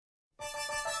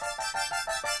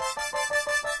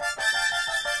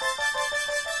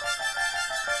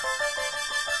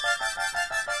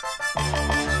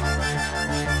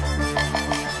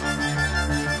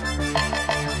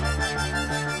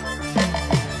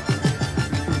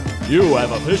You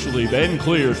have officially been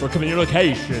cleared for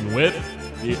communication with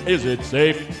the Is It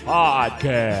Safe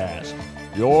podcast.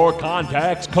 Your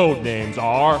contact's code names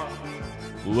are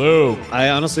Luke. I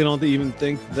honestly don't even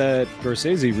think that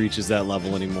Scorsese reaches that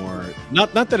level anymore.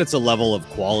 Not that it's a level of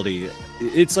quality.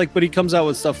 It's like, but he comes out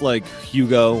with stuff like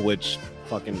Hugo, which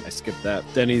I skipped that.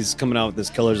 Then he's coming out with this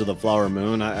Killers of the Flower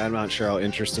Moon. I'm not sure how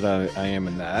interested I am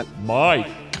in that. Mike.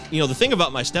 You know, the thing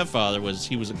about my stepfather was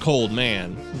he was a cold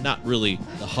man, not really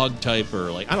the hug type or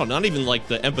not even like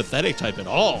the empathetic type at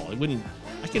all.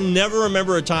 I can never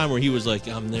remember a time where he was like,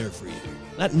 I'm there for you.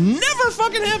 That never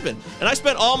fucking happened. And I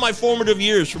spent all my formative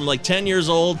years from like 10 years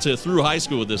old to through high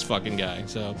school with this fucking guy.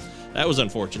 So that was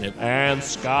unfortunate. And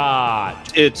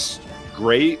Scott. It's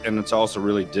great, and it's also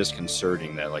really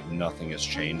disconcerting that like nothing has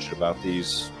changed about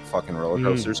these fucking roller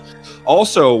coasters.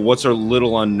 Also, what's a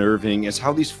little unnerving is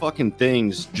how these fucking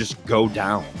things just go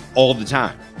down all the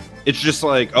time. It's just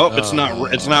like, it's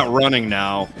not running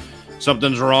now.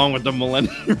 Something's wrong with the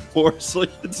Millennium Force.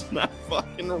 Like, it's not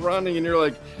fucking running, and you're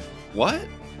like, what?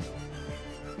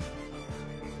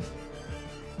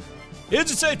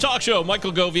 It's a Safe Talk Show.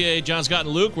 Michael Govier, John Scott, and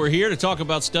Luke. We're here to talk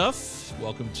about stuff.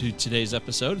 Welcome to today's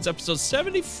episode. It's episode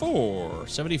 74.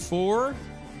 74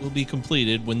 will be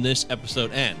completed when this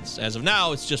episode ends. As of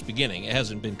now, it's just beginning. It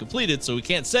hasn't been completed, so we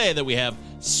can't say that we have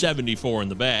 74 in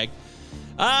the bag.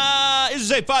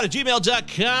 It's a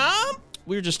safepod@gmail.com.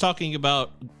 We were just talking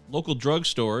about local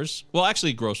drugstores. Well,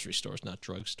 actually, grocery stores, not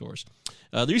drugstores.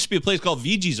 There used to be a place called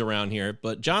VG's around here,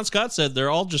 but John Scott said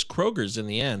they're all just Kroger's in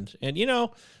the end. And, you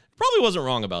know, probably wasn't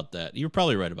wrong about that. You're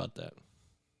probably right about that.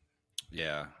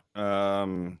 Yeah.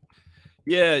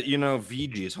 Yeah, you know,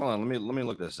 VG's. Hold on, let me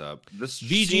look this up. This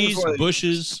VG's, like,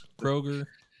 Bush's, Kroger.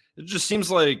 It just seems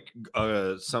like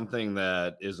something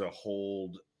that is a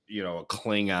hold, you know, a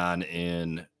Klingon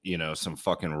in, you know, some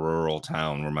fucking rural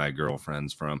town where my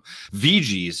girlfriend's from.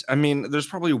 VG's. I mean, there's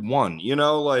probably one. You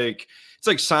know, like it's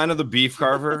like Sign of the Beef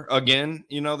Carver again.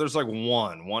 You know, there's like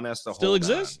one. One has to still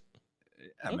exists. Yeah,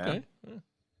 okay. Man. Yeah.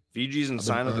 VG's and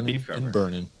Sign of the Beef Carver. And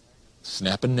burning,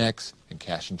 snapping necks and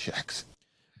cashing checks.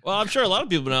 Well, I'm sure a lot of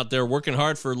people out there working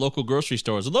hard for local grocery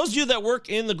stores. And those of you that work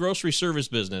in the grocery service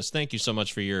business, thank you so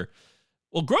much for your...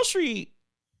 Well, grocery...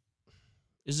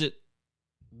 Is it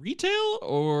retail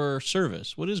or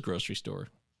service? What is grocery store?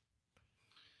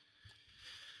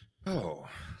 Oh.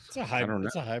 It's a hybrid.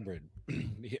 It's a hybrid.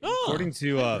 According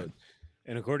to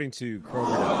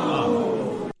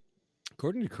Kroger.com.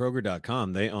 According to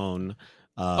Kroger.com, they own...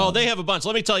 they have a bunch.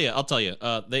 Let me tell you. I'll tell you.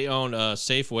 They own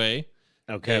Safeway.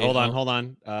 Okay, hold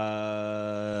on.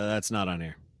 That's not on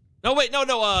here. No, wait,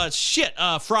 no.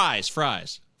 Fry's.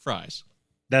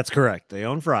 That's correct. They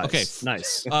own Fry's. Okay,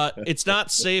 nice. It's not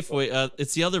Safeway.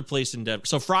 It's the other place in Denver.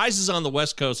 So Fry's is on the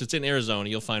West Coast. It's in Arizona.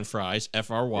 You'll find Fry's.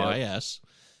 Frys.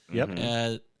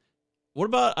 Yep. What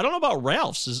about? I don't know about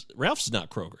Ralph's. Ralph's is not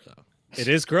Kroger though. It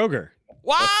is Kroger.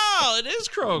 Wow, it is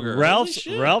Kroger.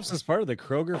 Ralph's is part of the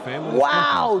Kroger family.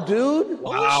 Wow, dude.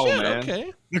 Wow, shit, man.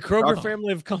 Okay. The Kroger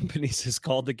family of companies is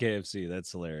called the KFC.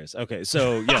 That's hilarious. Okay,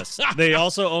 so yes, they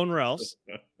also own Ralph's.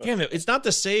 Damn it, it's not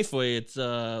the Safeway. It's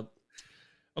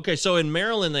okay, so in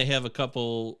Maryland they have a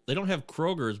couple. They don't have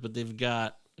Kroger's, but they've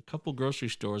got a couple grocery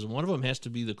stores, and one of them has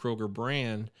to be the Kroger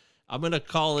brand. I'm gonna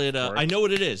call it. I know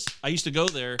what it is. I used to go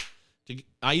there.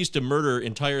 I used to murder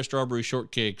entire strawberry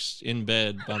shortcakes in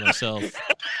bed by myself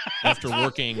after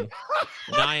working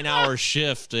 9-hour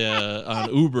shift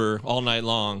on Uber all night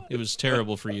long. It was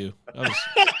terrible for you. It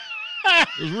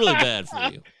was really bad for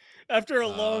you. After a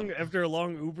long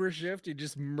Uber shift, you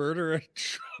just murder a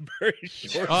strawberry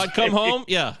shortcake. I'd come home,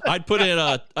 yeah. I'd put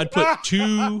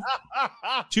two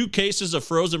cases of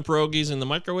frozen pierogies in the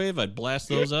microwave. I'd blast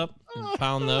those up and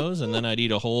pound those, and then I'd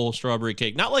eat a whole strawberry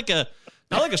cake. Not like a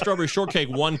strawberry shortcake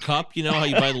 1 cup. You know how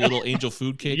you buy the little angel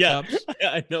food cake cups?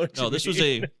 Yeah, I know. This was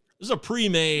a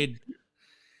pre-made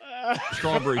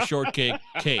strawberry shortcake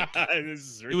cake. This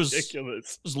is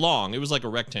ridiculous. It was long. It was like a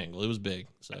rectangle. It was big.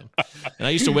 So, and I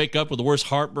used to wake up with the worst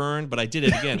heartburn, but I did it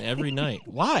again every night.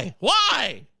 Why? Oh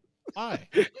my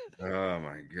god.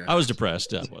 I was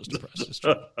depressed. It's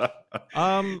true.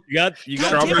 You got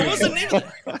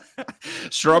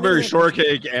strawberry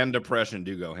shortcake and depression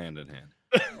do go hand in hand.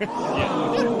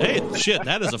 Hey, shit,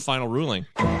 that is a final ruling.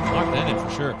 Lock that in for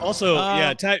sure. Also,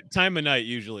 time of night,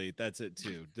 usually. That's it,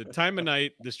 too. The time of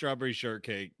night, the strawberry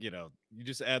shortcake, you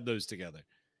just add those together.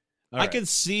 I could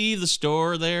see the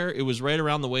store there. It was right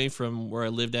around the way from where I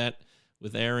lived at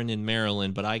with Aaron in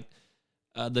Maryland, but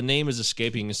the name is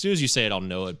escaping. As soon as you say it, I'll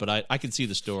know it, but I can see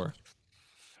the store.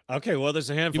 Okay, well, there's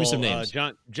a handful. Give me some names.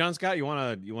 John Scott, you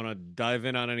wanna dive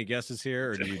in on any guesses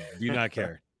here, or do you not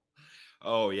care?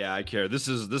 Oh yeah, I care. This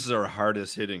is our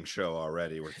hardest hitting show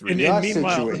already. We're three.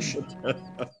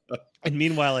 And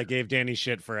meanwhile, I gave Danny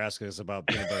shit for asking us about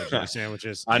peanut butter jelly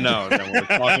sandwiches. I know. And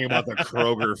we're talking about the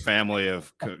Kroger family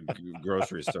of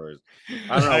grocery stores.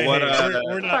 I don't know what.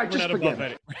 We're not above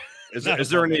it. Is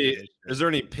there any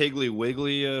Piggly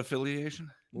Wiggly affiliation?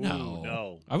 No.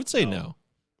 No. I would say no.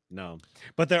 No.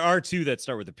 But there are two that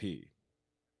start with a P.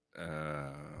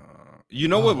 You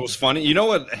know what was funny? You know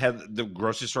what had the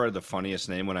grocery store had the funniest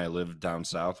name when I lived down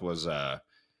south was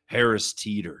Harris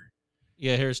Teeter.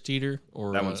 Yeah, Harris Teeter.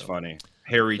 Or That one's funny.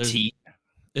 Harry Teet.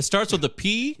 It starts with a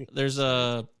P. There's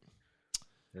There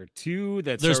are two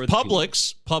that There's start with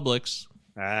Publix. Publix.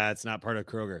 It's not part of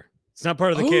Kroger. It's not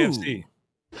part of the KFC.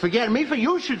 Forget me,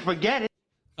 you should forget it.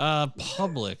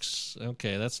 Publix.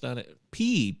 Okay, that's not it.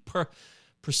 P.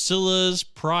 Priscilla's,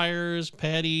 Pryor's,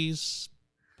 Patty's,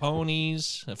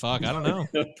 Ponies. Fuck, I don't know.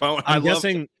 I'm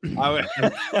guessing.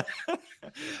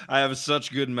 I have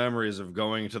such good memories of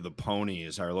going to the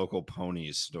Ponies, our local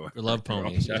Ponies store. I love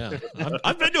Ponies. Yeah,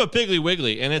 I've been to a Piggly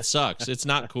Wiggly and it sucks. It's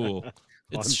not cool.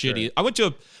 It's shitty. Sure. I went to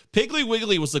a Piggly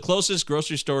Wiggly was the closest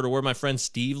grocery store to where my friend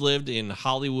Steve lived in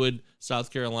Hollywood,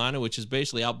 South Carolina, which is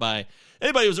basically out by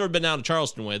anybody who's ever been down to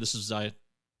Charleston way. This is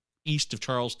east of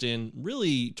Charleston,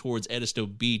 really towards Edisto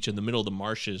Beach in the middle of the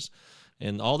marshes.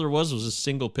 And all there was a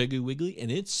single Piggly Wiggly, and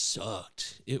it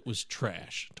sucked. It was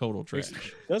trash, total trash.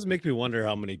 It does make me wonder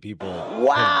how many people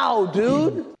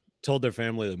told their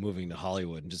family they're moving to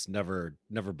Hollywood and just never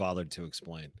bothered to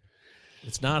explain.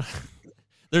 It's not.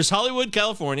 There's Hollywood,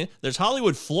 California. There's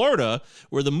Hollywood, Florida,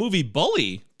 where the movie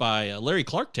Bully by Larry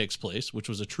Clark takes place, which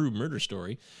was a true murder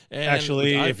story. And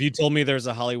actually, if you told me there's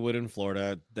a Hollywood in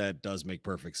Florida, that does make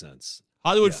perfect sense.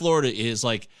 Hollywood, Florida is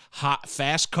like hot,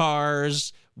 fast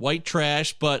cars, white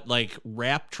trash, but like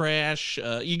rap trash.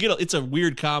 It's a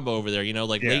weird combo over there,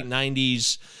 late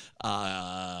 90s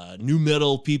new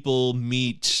metal people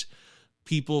meet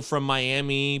people from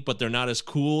Miami, but they're not as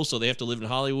cool, so they have to live in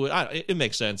Hollywood. It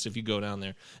makes sense if you go down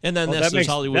there. And then there's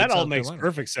Hollywood. That all South makes Carolina.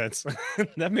 perfect sense.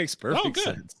 That makes perfect good.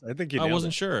 sense. I think I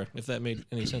wasn't sure if that made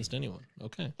any sense to anyone.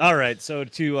 Okay. All right, so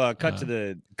to cut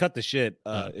the shit,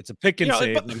 it's a pick and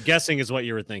save. I'm guessing is what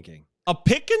you were thinking. A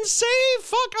pick and save?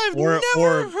 Fuck, I've never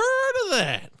heard of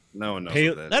that. No one knows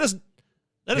what That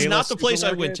is not the place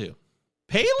I went to.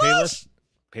 Payless?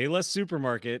 Payless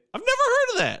Supermarket. I've never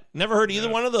heard of that. Never heard either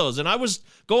one of those. And I was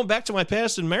going back to my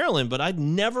past in Maryland, but I'd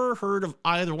never heard of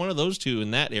either one of those two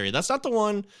in that area. That's not the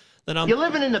one that I'm. You're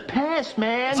living in the past,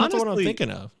 man. That's not the one I'm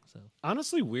thinking of. So.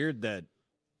 Honestly, weird that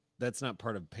that's not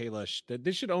part of Payless.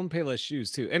 They should own Payless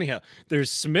shoes too. Anyhow, there's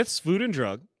Smith's Food and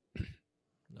Drug.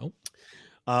 Nope.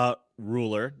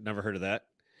 Ruler. Never heard of that.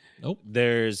 Nope.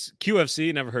 There's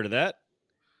QFC. Never heard of that.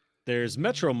 There's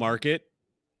Metro Market.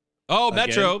 Oh,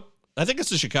 Metro. I think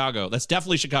it's in Chicago. That's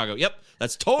definitely Chicago. Yep,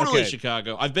 that's totally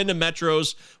Chicago. I've been to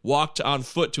Metros, walked on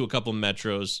foot to a couple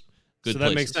Metros. Good so places.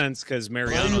 that makes sense because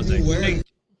Mariano's.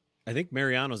 I think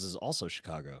Mariano's is also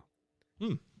Chicago.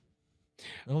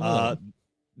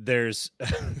 There's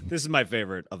this is my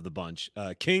favorite of the bunch.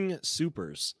 King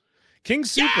Supers. King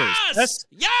Supers. Yes!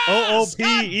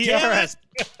 OOPERS.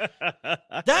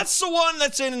 That's the one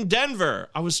that's in Denver.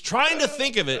 I was trying to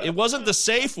think of it. It wasn't the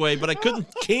Safeway, but I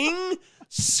couldn't. King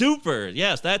Super.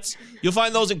 Yes, you'll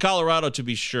find those in Colorado to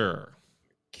be sure.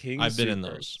 I've been in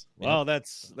those. Well,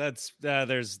 that's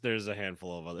there's a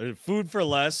handful of other Food for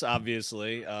Less,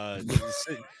 obviously,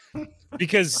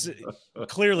 because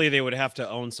clearly they would have to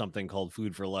own something called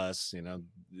Food for Less.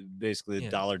 Basically the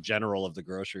Dollar General of the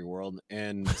grocery world,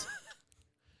 and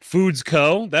Foods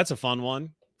Co. That's a fun one.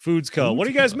 Foods Co. What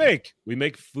do you guys make? We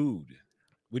make food.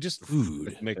 We just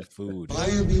make food.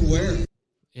 Buyer beware.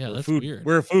 Yeah, that's weird.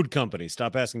 We're a food company.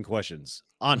 Stop asking questions.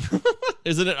 On.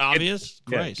 Isn't it obvious?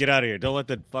 Get out of here. Don't let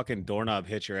the fucking doorknob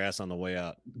hit your ass on the way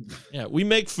out. Yeah, we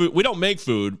make food. We don't make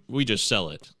food. We just sell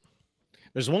it.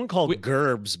 There's one called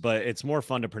Gerbs, but it's more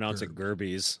fun to pronounce it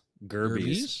Gerbies.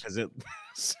 Gerbies? Because it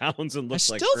sounds and looks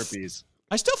like herpes.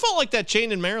 I still felt like that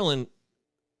chain in Maryland.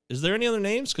 Is there any other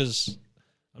names? Because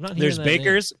I'm not hearing There's that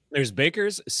Baker's. name. There's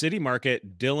Baker's, City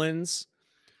Market, Dillon's,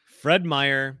 Fred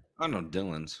Meyer. I know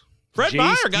Dillon's. Fred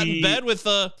Meyer got in bed with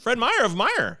Fred Meyer of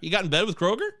Meyer. He got in bed with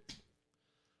Kroger?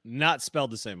 Not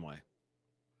spelled the same way.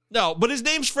 No, but his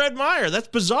name's Fred Meyer. That's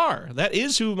bizarre. That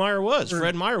is who Meyer was.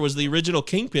 Fred Meyer was the original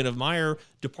kingpin of Meyer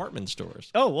department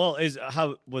stores. Oh, well,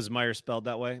 how was Meyer spelled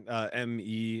that way?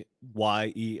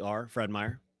 Meyer, Fred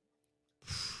Meyer.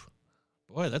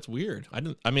 Boy, that's weird.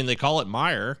 They call it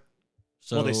Meyer.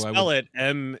 So they spell it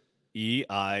Meijer.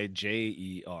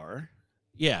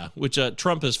 Yeah, which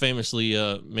Trump has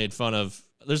famously made fun of.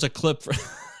 There's a clip for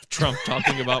Trump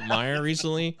talking about Meyer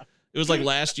recently. It was like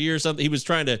last year or something. He was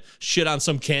trying to shit on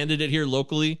some candidate here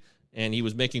locally, and he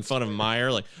was making fun of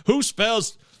Meyer. Like, who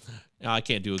spells? I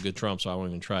can't do a good Trump, so I won't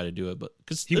even try to do it. But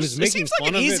because He was making seems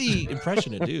like fun an of it. easy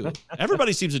impression to do.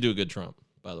 Everybody seems to do a good Trump,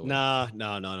 by the way. No.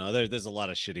 There's a lot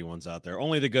of shitty ones out there.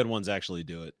 Only the good ones actually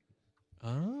do it.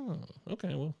 Oh,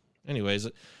 okay. Well, anyways,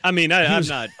 I mean,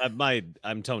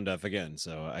 I'm tone deaf again,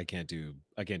 so I can't do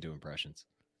impressions.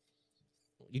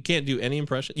 you can't do any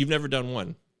impression. You've never done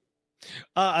one.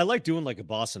 I like doing like a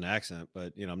Boston accent,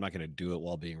 but I'm not going to do it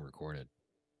while being recorded.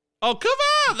 Oh, come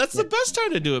on! That's the best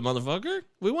time to do it, motherfucker.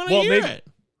 We want to hear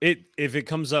it. If it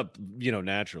comes up,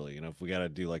 naturally, if we got to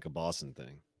do like a Boston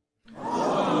thing.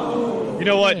 You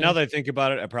know what? Now that I think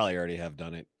about it, I probably already have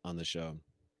done it on the show.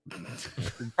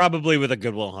 Probably with a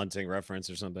Good Will Hunting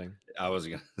reference or something. I was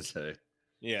gonna say,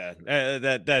 yeah,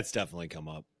 that's definitely come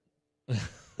up.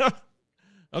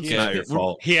 Okay, it's not your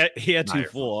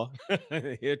fault.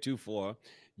 Heretofore,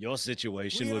 your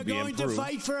situation We are would be going improved. to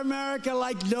fight for America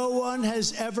like no one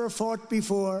has ever fought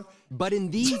before. But in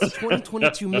these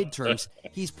 2022 midterms,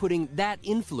 he's putting that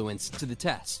influence to the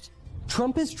test.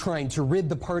 Trump is trying to rid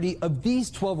the party of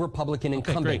these 12 Republican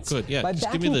incumbents great, good. Yeah, by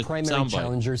just give me backing the primary soundbite.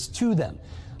 challengers to them.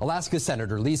 Alaska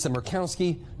Senator Lisa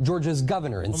Murkowski, Georgia's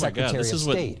governor and Oh my God, secretary this of is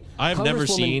what- state, I've never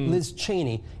Congresswoman seen Liz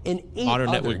Cheney, and 8 Modern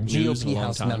other Network News in a GOP long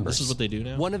House time. members. This is what they do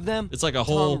now? One of them, It's like a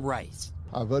whole- Tom Rice.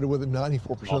 I voted with him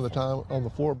 94% of the time on the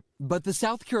floor. But the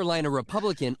South Carolina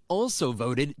Republican also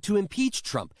voted to impeach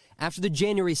Trump after the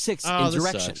January 6th This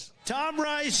insurrection. sucks. Tom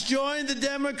Rice joined the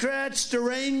Democrats'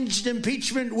 deranged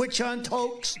impeachment witch hunt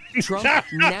hoax. Trump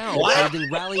now holding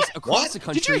rallies across the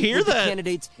country Did you hear with the that?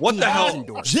 candidates What he the has hell?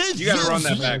 endorsed. You got to run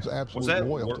that back. It's absolute Was that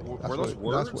loyalty. were those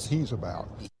words? That's what he's about.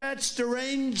 That's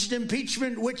deranged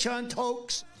impeachment witch hunt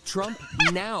hoax. Trump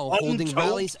now holding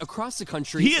rallies across the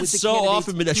country. He with has the so candidates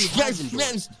often been a he has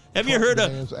endorsed. Have you heard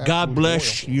Man's of God absolute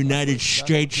bless loyalty. United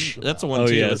States? That's the one Oh,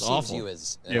 too. yeah. It's awful.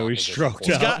 Yeah, we stroked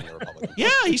out. Yeah,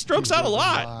 he strokes out a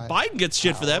lot. Biden gets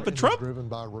shit for that, but He's Trump driven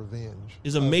by revenge.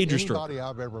 is a Of major anybody stroker.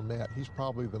 I've ever met, he's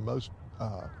probably the most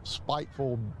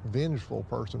spiteful, vengeful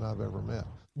person I've ever met.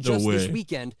 Just this way.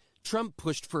 weekend, Trump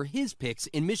pushed for his picks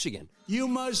in Michigan. You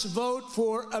must vote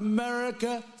for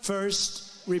America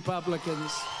First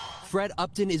Republicans. Fred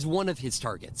Upton is one of his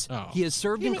targets. Oh. He has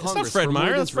served in It's not Congress Fred for Meyer, more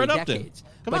than that's Fred 3 Upton. decades,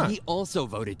 Come but on. he also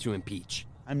voted to impeach.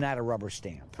 I'm not a rubber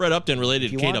stamp. Fred Upton related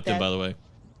If to you Kate want Upton, that- by the way.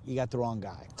 You got the wrong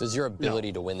guy. Does your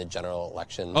ability to win the general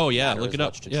election Oh, yeah, matter look as it up.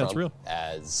 much to Yeah, it's Trump real.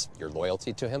 as your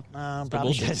loyalty to him? Probably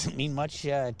bullshit. doesn't mean much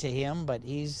to him, but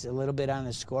he's a little bit on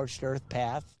a scorched earth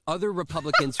path. Other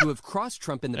Republicans who have crossed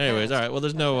Trump in the Anyways, past. all right. Well,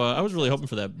 there's no. I was really hoping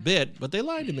for that bit, but they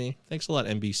lied to me. Thanks a lot,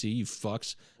 NBC. You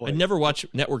fucks. I never watch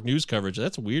network news coverage.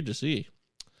 That's weird to see.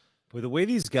 But the way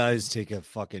these guys take a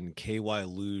fucking KY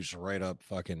luge right up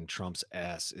fucking Trump's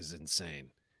ass is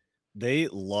insane. They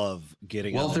love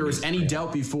getting. Well, on if there the was news. any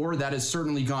doubt before, that has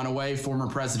certainly gone away. Former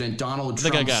President Donald I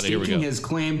think I Trump got it. Here we staking go. his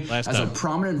claim Last as time. a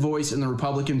prominent voice in the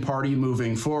Republican Party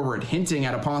moving forward, hinting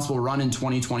at a possible run in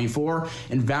 2024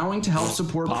 and vowing to help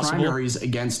support Possible? primaries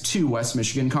against 2 West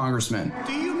Michigan congressmen.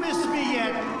 Do you miss me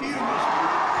yet? Do you miss me?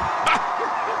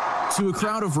 To a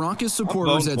crowd of raucous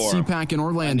supporters vote at for him. CPAC in I need some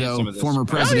Orlando, of this. former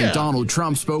President yeah. Donald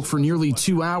Trump spoke for nearly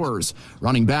 2 hours,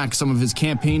 running back some of his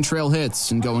campaign trail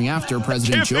hits and going after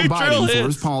President Joe Campaign trail Biden for hits.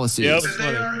 his policies. Yep.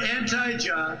 They are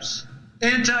anti-jobs,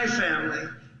 anti-family,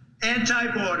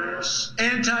 anti-borders,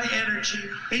 anti-energy.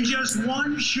 In just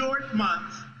one short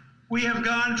month, we have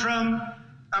gone from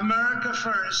America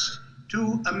first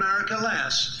to America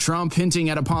last. Trump hinting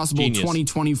at a possible Genius.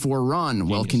 2024 run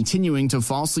while continuing to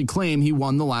falsely claim he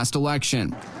won the last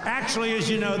election. Actually, as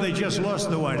you know, they just lost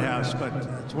the White House, but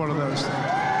it's one of those things.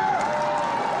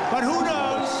 But who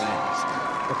knows?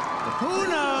 Who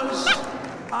knows?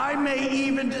 I may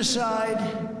even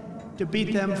decide to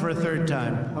beat them for a third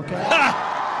time, okay?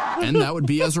 And that would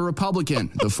be as a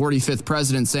Republican. The 45th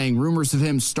president saying rumors of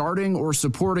him starting or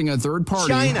supporting a third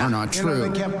party are not You know, true.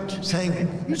 they kept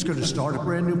saying, he's going to start a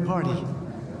brand new party.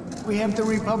 We have the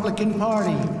Republican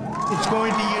Party. It's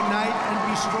going to unite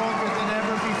and be stronger than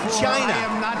ever before. I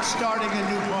am not starting a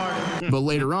new party. But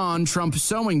later on, Trump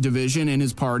sowing division in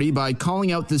his party by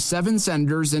calling out the 7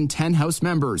 senators and 10 House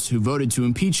members who voted to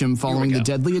impeach him following the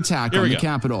deadly attack Here on we the go.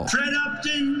 Capitol, Fred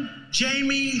Upton,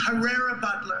 Jamie Herrera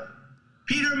Butler,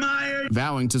 Peter Meyer,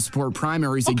 vowing to support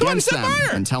primaries come on, against he said them Meyer.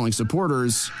 and telling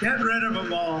supporters. get rid of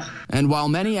them all. And while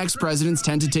many ex-presidents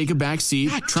tend to take a back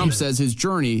seat, Trump says his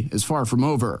journey is far from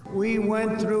over. We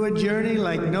went through a journey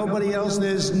like nobody else.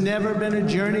 There's never been a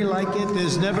journey like it.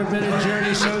 There's never been a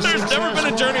journey so There's successful. never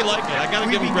been a journey like it. I gotta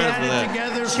We give him credit began for it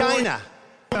that. together China.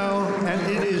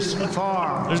 And it is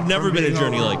far. There's never from been a being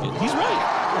journey over. like it. He's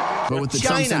right. But with the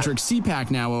Trump-centric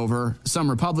CPAC now over, some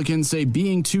Republicans say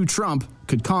being too Trump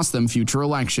could cost them future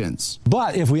elections.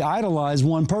 But if we idolize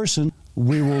one person,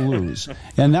 we will lose.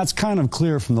 And that's kind of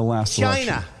clear from the last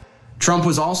election. Trump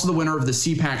was also the winner of the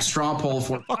CPAC straw poll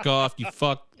for... Fuck off, you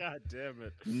fuck. God damn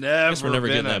it. Guess we're never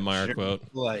getting that Meyer quote.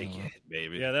 Like it,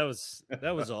 baby. Yeah, that was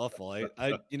awful.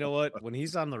 I you know what? When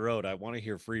he's on the road, I want to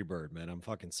hear Freebird, man. I'm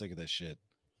fucking sick of this shit.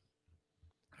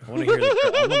 I want to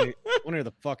hear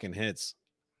the fucking hits.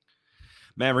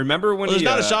 Man, remember when It's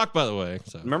not a shock, by the way.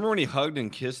 So. Remember when he hugged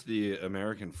and kissed the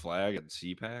American flag at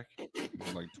CPAC?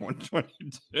 Like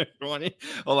 2020.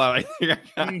 Hold on, I think I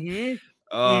got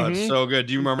Oh, it's so good.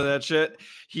 Do you remember that shit?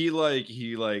 He I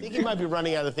think he might be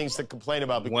running out of things to complain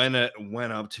about. Went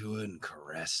up to it and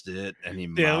caressed it, and he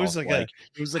it was like I a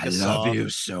love song. you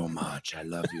so much. I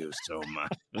love you so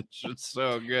much. It's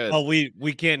so good. Oh, we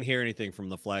can't hear anything from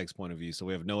the flag's point of view, so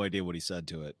we have no idea what he said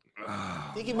to it.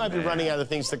 I think he might be running out of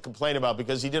things to complain about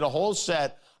because he did a whole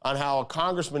set on how a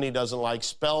congressman he doesn't like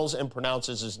spells and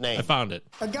pronounces his name. I found it.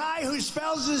 A guy who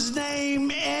spells his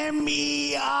name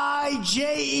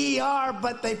M-E-I-J-E-R,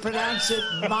 but they pronounce it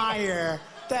Meyer.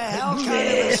 The hell kind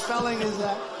of a spelling is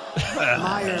that?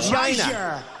 Meyer.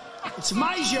 Meisher. It's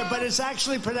Meisher, but it's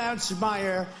actually pronounced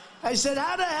Meyer. I said,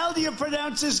 how the hell do you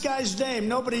pronounce this guy's name?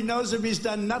 Nobody knows him. He's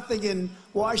done nothing in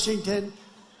Washington.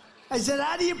 I said,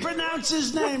 how do you pronounce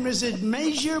his name? Is it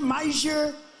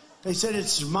Meisher? They said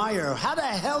it's Meyer. How the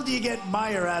hell do you get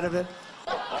Meyer out of it?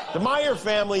 The Meyer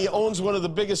family owns one of the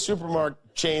biggest supermarket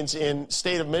chains in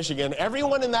state of Michigan.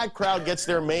 Everyone in that crowd gets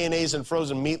their mayonnaise and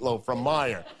frozen meatloaf from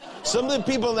Meyer. Some of the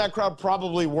people in that crowd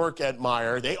probably work at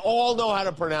Meyer. They all know how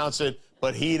to pronounce it,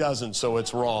 but he doesn't, so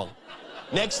it's wrong.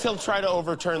 Next, he'll try to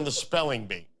overturn the spelling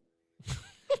bee.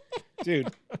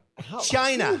 Dude.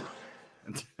 China.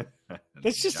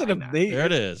 That's just an amazing. There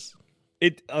it is.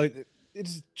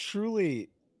 It's truly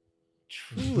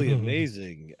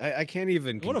amazing. I can't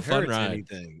even What a compare fun it to ride.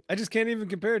 anything. I just can't even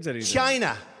compare it to anything.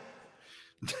 China.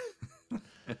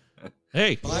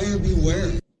 Hey. Buyer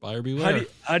beware. Buyer beware.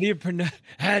 How do you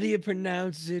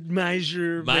pronounce it?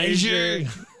 Measure.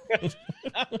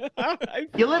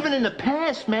 You're living in the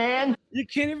past, man. You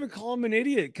can't even call him an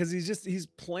idiot because he's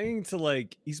playing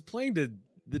the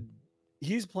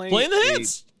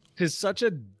hits to such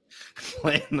a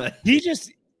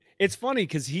it's funny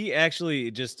because he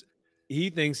actually he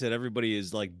thinks that everybody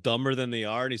is like dumber than they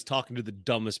are, and he's talking to the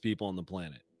dumbest people on the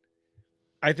planet.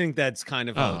 I think that's kind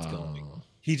of how it's going.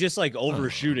 He just like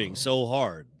overshooting so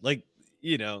hard, like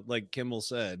like Kimmel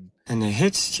said, and the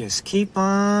hits just keep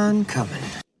on coming.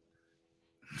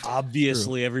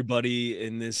 Obviously, everybody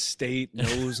in this state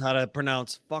knows how to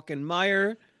pronounce fucking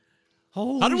Meyer.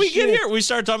 Holy How did we get shit. here? We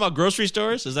started talking about grocery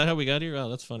stores. Is that how we got here? Oh,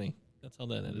 that's funny. That's how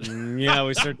that ended. Yeah,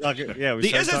 we started talking. Yeah, we the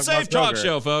started Isn't talking Safe about Talk Kroger.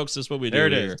 Show, folks. That's what we do There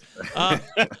it here.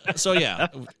 is. So yeah,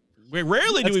 we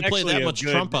rarely do That's we play actually that a much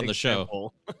good Trump on the show.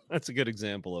 example. That's a good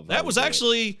example of That how was we do it.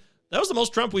 actually that was the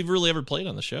most Trump we've really ever played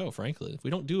on the show. Frankly, we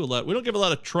don't do a lot. We don't give a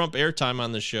lot of Trump airtime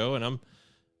on the show, and I'm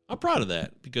proud of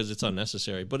that because it's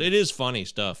unnecessary. But it is funny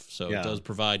stuff, so Yeah. it does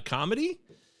provide comedy.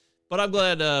 But I'm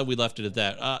glad we left it at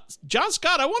that. John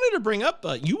Scott, I wanted to bring up,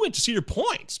 you went to Cedar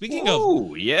Point. Speaking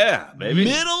of yeah, baby.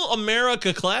 middle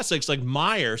America classics like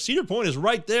Meyer, Cedar Point is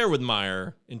right there with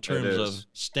Meyer in terms is. of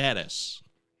status.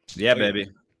 Yeah,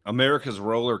 baby. America's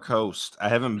roller coast. I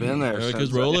haven't been there. America's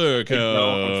since roller They don't-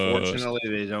 coast. Unfortunately,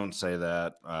 they don't say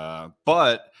that.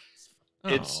 But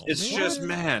it's Oh, just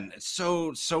man, it's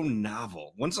so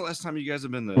novel. When's the last time you guys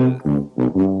have been to?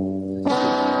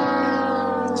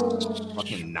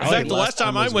 Fucking In fact, the last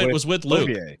time I went was with Luke.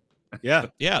 Olivier. Yeah.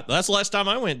 Yeah, that's the last time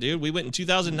I went, dude. We went in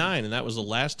 2009, and that was the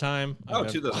last time. Oh,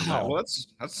 I've 2009. ever- Well,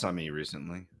 that's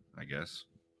semi-recently, I guess.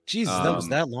 Jesus, that was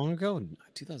that long ago in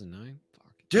 2009.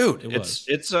 Dude, It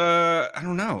it's I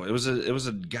don't know. It was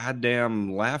a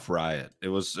goddamn laugh riot. It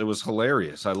was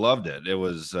hilarious. I loved it. It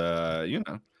was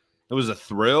it was a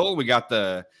thrill. We got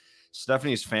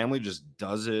Stephanie's family just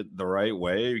does it the right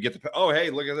way. You get the hey,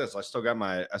 look at this. I still got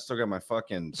my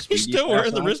fucking You Speedy still pass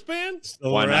wearing the on. wristband?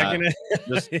 Still Why not? racking it?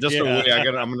 Just a Yeah.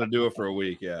 week. I'm gonna do it for a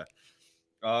week. Yeah.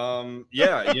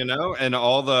 Yeah, and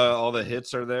all the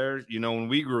hits are there. When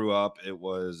we grew up, it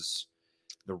was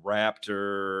the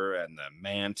Raptor and the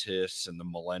Mantis and the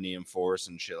Millennium Force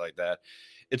and shit like that.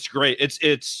 It's great.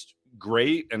 It's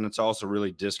great, and it's also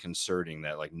really disconcerting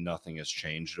that like nothing has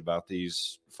changed about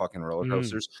these fucking roller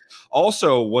coasters.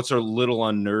 Also, what's a little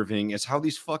unnerving is how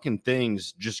these fucking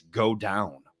things just go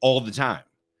down all the time.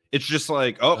 It's just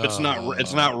like, it's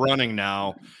not running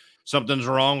now. Something's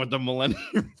wrong with the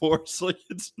Millennium Force. Like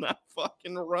it's not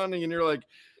fucking running, and you're like,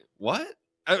 what?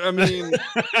 I mean,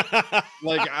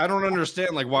 like, I don't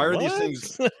understand. Like, why are these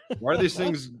things? Why are these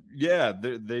things? Yeah,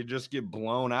 they just get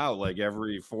blown out like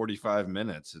every 45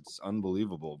 minutes. It's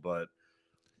unbelievable. But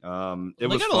they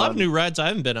got a lot of new rides I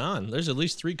haven't been on. There's at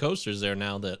least 3 coasters there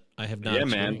now that I have not. Yeah,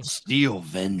 man. Steel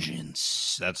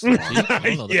Vengeance. That's the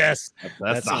one. Yes.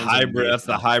 That's the hybrid. Amazing. That's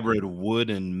the hybrid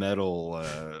wood and metal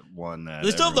one.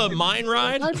 They still have the mine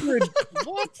ride. Hybrid.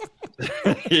 What?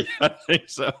 Yeah, I think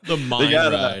so. The mine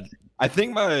ride. I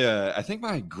think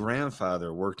my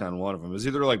grandfather worked on one of them. It was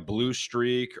either like Blue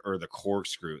Streak or the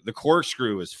Corkscrew. The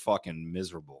Corkscrew is fucking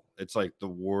miserable. It's like the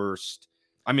worst.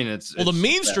 I mean, the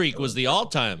Mean Streak was the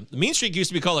all-time. The Mean Streak used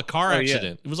to be called a car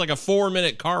accident. Yeah. It was like a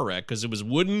 4-minute car wreck because it was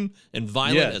wooden and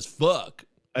violent as fuck.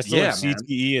 I still have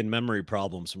CTE and memory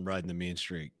problems from riding the Mean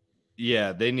Streak.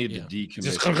 Yeah, they need to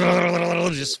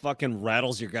decommission. Just fucking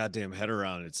rattles your goddamn head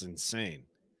around. It's insane.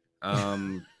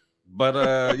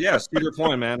 But yeah, Cedar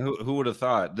Point, man. Who would have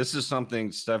thought? This is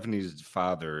something. Stephanie's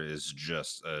father is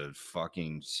just a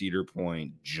fucking Cedar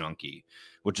Point junkie,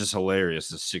 which is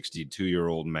hilarious. A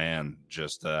 62-year-old man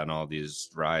just on all these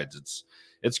rides.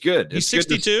 It's good. He's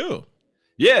 62.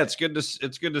 Yeah, it's good to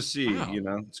see. Wow. You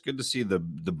know, it's good to see the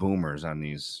boomers on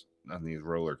these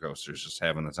roller coasters just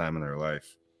having the time of their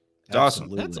life. It's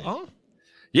Absolutely. Awesome. That's all.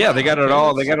 Yeah, they got it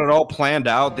all. They got it all planned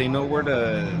out. They know where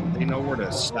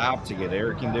to stop to get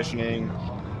air conditioning.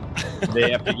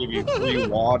 They have to give you free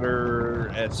water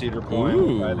at Cedar Point.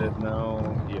 Ooh. I didn't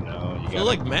know. You know, they're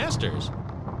like masters.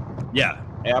 Yeah,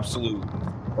 absolute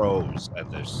pros at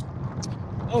this.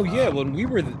 Oh yeah, when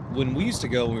we used to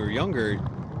go when we were younger,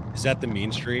 is that the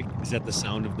Mean Streak? Is that the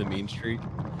sound of the Mean Streak?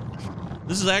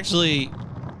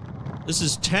 This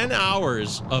is 10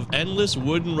 hours of endless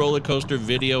wooden roller coaster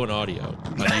video and audio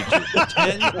on YouTube.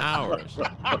 10 hours.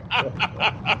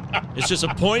 It's just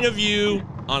a point of view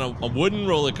on a wooden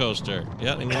roller coaster.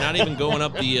 Yeah, and you're not even going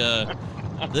up the.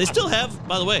 Do they still have?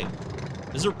 By the way,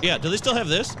 do they still have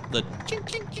this? The ching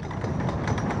ching ching.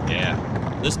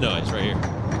 Yeah, this noise right here.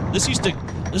 This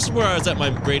is where I was at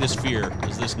my greatest fear.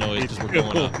 Is this noise because we're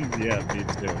going up? Yeah, me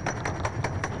too.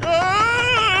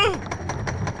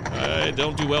 I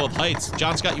don't do well with heights.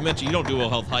 John Scott, you mentioned you don't do well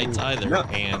with heights either. No.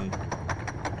 And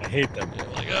I hate them. You're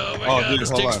like, oh my God, dude, this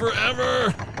takes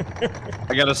forever.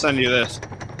 I gotta send you this.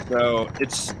 So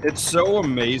it's so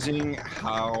amazing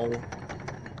how.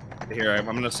 Here, I'm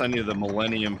gonna send you the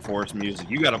Millennium Force music.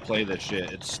 You gotta play this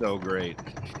shit. It's so great.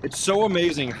 It's so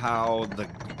amazing how the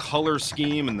color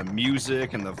scheme and the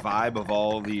music and the vibe of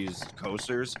all these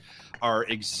coasters are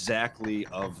exactly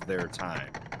of their time.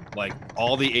 Like,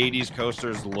 all the 80s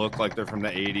coasters look like they're from the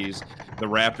 80s. The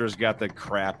Raptors got the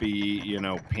crappy,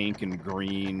 pink and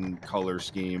green color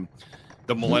scheme.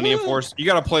 The Millennium Force, you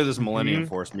got to play this Millennium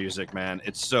Force music, man.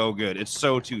 It's so good. It's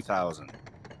so 2000.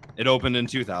 It opened in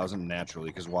 2000 naturally,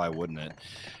 because why wouldn't it?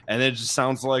 And it just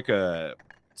sounds like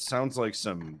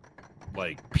some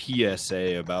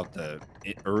PSA about the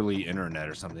early internet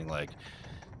or something like,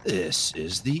 this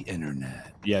is the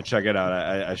internet. Yeah, check it out.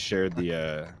 I shared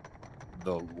the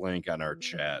link on our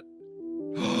chat.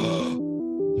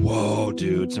 Whoa,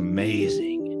 dude, it's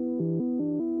amazing.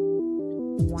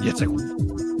 Yeah, it's like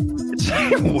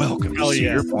welcome to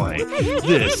Cedar Point.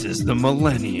 This is the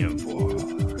Millennium Force.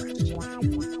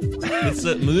 It's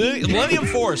the Millennium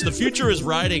Force. The future is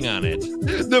riding on it.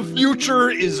 The future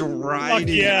is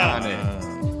riding on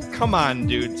it. Come on,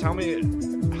 dude. Tell me,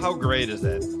 how great is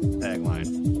that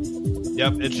tagline?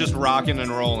 Yep, it's just rocking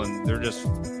and rolling. They're just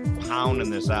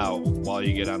pounding this out while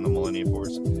you get on the Millennium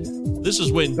Force. This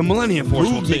is when the Millennium Force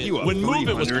will take you up when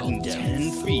movement was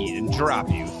 310 feet and drop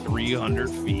you 300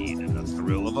 feet in the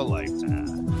thrill of a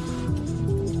lifetime.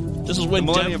 This is when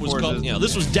Depth was called.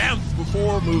 This was Depth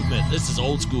before movement. This is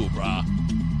old school, brah.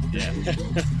 Yeah.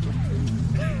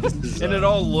 And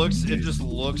it just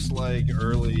looks like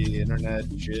early internet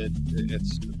shit.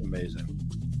 It's amazing.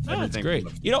 That's great.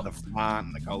 The font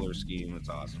and the color scheme, it's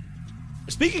awesome.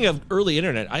 Speaking of early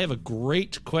internet, I have a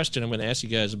great question I'm going to ask you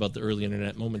guys about the early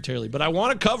internet momentarily. But I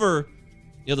want to cover,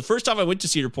 the first time I went to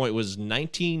Cedar Point was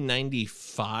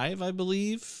 1995, I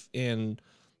believe. And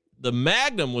the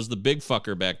Magnum was the big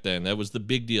fucker back then. That was the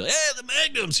big deal. Hey, the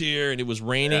Magnum's here. And it was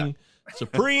raining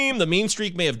supreme. The Mean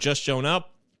Streak may have just shown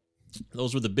up.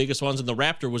 Those were the biggest ones. And the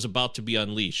Raptor was about to be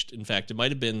unleashed. In fact, it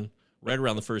might have been right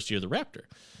around the first year of the Raptor.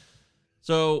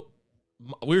 So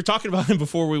we were talking about him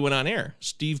before we went on air.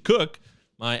 Steve Cook,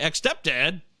 my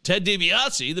ex-stepdad, Ted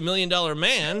DiBiase, the $1 Million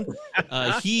Man,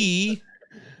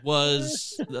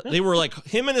 they were like,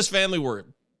 him and his family were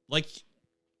like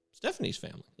Stephanie's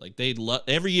family. Like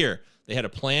every year they had a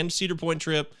planned Cedar Point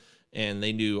trip. and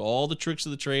they knew all the tricks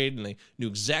of the trade, and they knew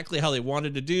exactly how they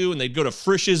wanted to do, and they'd go to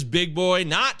Frisch's Big Boy,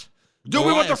 not Dude,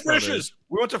 we went to Elias Brothers. Frisch's.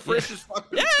 We went to Frisch's.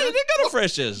 Yeah, they did go to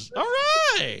Frisch's. All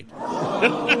right.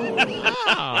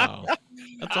 Wow.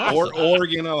 That's awesome. Or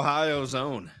Oregon, Ohio's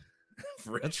own.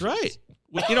 That's right.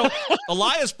 Well, you know,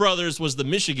 Elias Brothers was the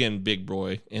Michigan Big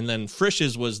Boy, and then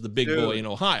Frisch's was the Big Boy in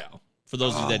Ohio, for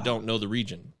those of you that don't know the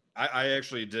region. I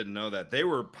actually didn't know that. They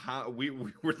were we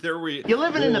were there. You're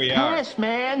living in the past,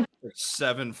 man.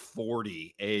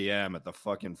 7:40 a.m. at the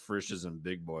fucking Frisch's and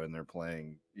Big Boy, and they're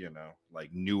playing, you know,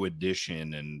 like New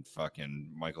Edition and fucking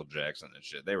Michael Jackson and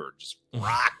shit. They were just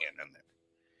rocking in there.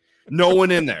 No one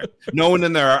in there. No one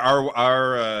in there.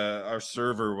 Our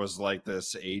server was like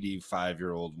this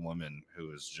 85-year-old woman who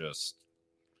was just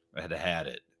had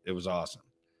it. It was awesome.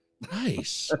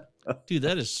 Nice, dude.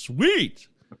 That is sweet.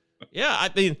 Yeah, I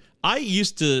mean, I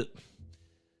used to.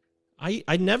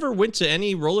 I never went to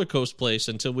any roller coaster place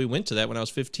until we went to that when I was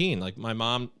 15. Like my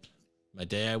mom, my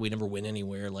dad, we never went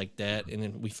anywhere like that. And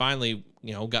then we finally,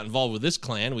 you know, got involved with this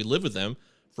clan. We lived with them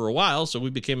for a while, so we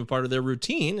became a part of their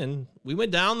routine. And we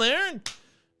went down there, and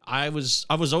I was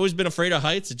always been afraid of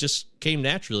heights. It just came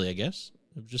naturally, I guess.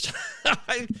 It just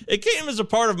it came as a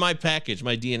part of my package,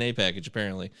 my DNA package,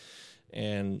 apparently.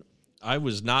 And I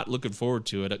was not looking forward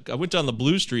to it. I went down the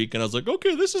blue streak, and I was like,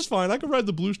 okay, this is fine. I can ride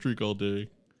the blue streak all day.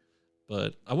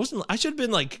 But I should have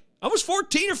been like, I was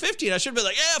 14 or 15. I should have been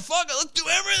like, yeah, fuck it. Let's do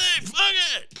everything. Fuck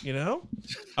it. You know?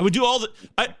 I would do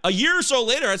a year or so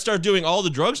later, I'd start doing all the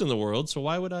drugs in the world. So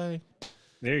why would I?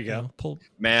 There you go.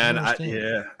 Man, I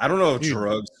don't know if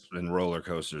drugs and roller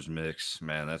coasters mix.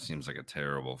 Man, that seems like a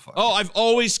terrible fucking. Oh, I've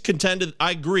always contended.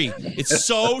 I agree. It's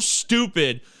so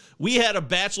stupid. We had a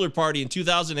bachelor party in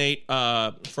 2008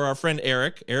 for our friend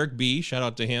Eric B. Shout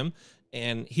out to him.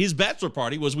 And his bachelor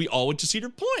party was we all went to Cedar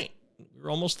Point. We were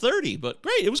almost 30, but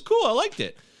great. It was cool. I liked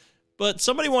it. But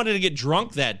somebody wanted to get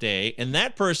drunk that day, and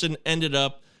that person ended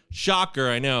up, shocker,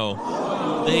 I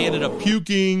know, they ended up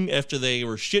puking after they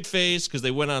were shit-faced because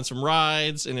they went on some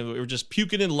rides, and they were just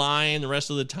puking in line the rest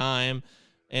of the time.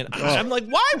 And I'm like,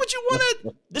 why would you want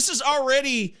to? This is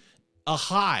already a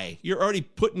high. You're already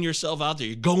putting yourself out there.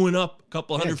 You're going up a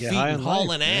couple hundred feet and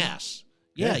hauling ass.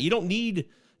 Yeah, you don't need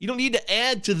to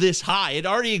add to this high. It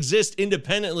already exists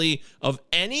independently of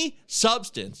any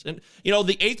substance. And, you know,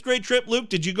 the 8th grade trip, Luke,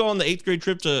 did you go on the 8th grade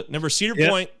trip to Cedar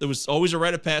Point? There was always a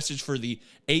rite of passage for the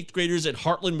 8th graders at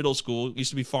Heartland Middle School. It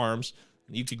used to be Farms.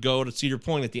 You could go to Cedar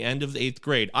Point at the end of the 8th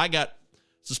grade. I got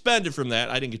suspended from that.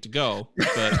 I didn't get to go,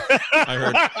 but I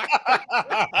heard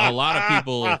a lot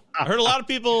of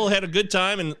people had a good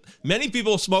time, and many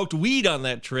people smoked weed on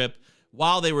that trip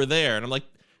while they were there. And I'm like,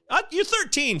 you're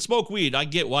 13, smoke weed. I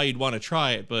get why you'd want to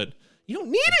try it, but you don't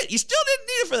need it. You still didn't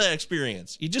need it for that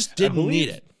experience. You just didn't need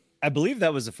it. I believe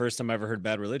that was the first time I ever heard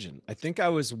Bad Religion. I think I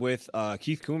was with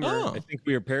Keith Coomer. Oh. I think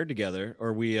we were paired together,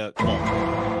 or we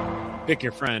pick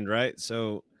your friend, right?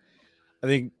 So I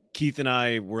think Keith and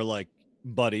I were like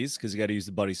buddies because you got to use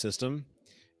the buddy system.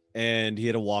 And he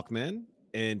had a Walkman,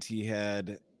 and he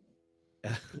had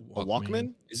a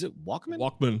Walkman. Is it Walkman?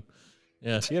 Walkman.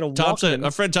 Yeah. He had a Topset,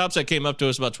 our friend Topset came up to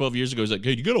us about 12 years ago. He's like,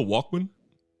 hey, you got a Walkman?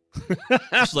 This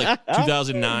was like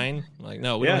 2009. I'm like,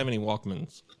 no, we don't have any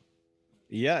Walkmans.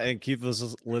 Yeah, and Keith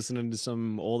was listening to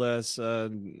some old ass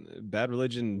Bad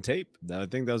Religion tape. I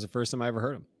think that was the first time I ever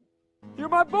heard him. You're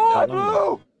my boy,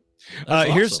 Blue.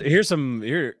 Here's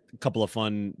a couple of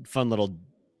fun little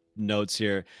notes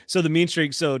here. So the Mean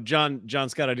Streak. So John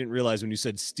Scott, I didn't realize when you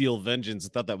said Steel Vengeance, I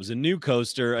thought that was a new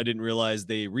coaster. I didn't realize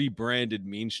they rebranded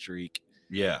Mean Streak.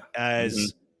 Yeah,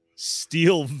 as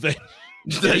Steel Vengeance.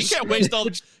 You can't waste all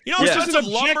the. You know how expensive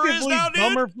lumber is now,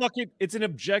 dude? It's an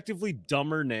objectively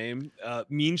dumber name.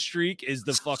 Mean Streak is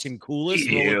the fucking coolest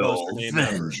roller coaster name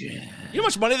ever. You know how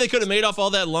much money they could have made off all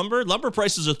that lumber? Lumber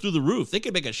prices are through the roof. They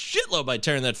could make a shitload by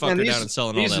tearing that fucker down and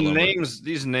selling all that lumber.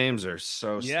 These names are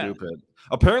so stupid.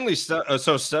 Apparently,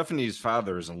 so Stephanie's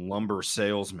father is a lumber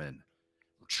salesman.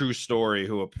 True story.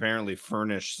 Who apparently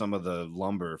furnished some of the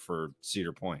lumber for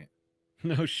Cedar Point.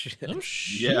 No shit.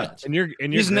 Yeah. And your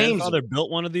grandfather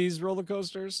built one of these roller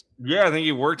coasters? Yeah, I think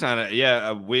he worked on it. Yeah,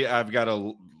 I've got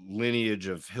a lineage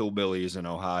of hillbillies in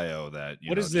Ohio that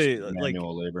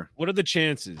manual labor. What are the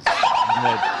chances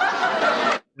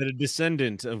that a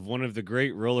descendant of one of the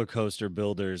great roller coaster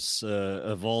builders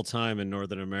of all time in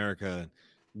Northern America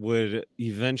would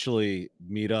eventually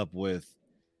meet up with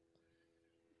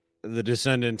the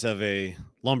descendant of a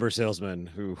lumber salesman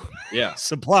who Yeah.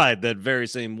 supplied that very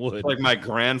same wood. Like my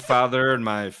grandfather and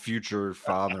my future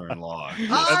father-in-law.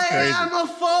 crazy. am a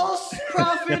false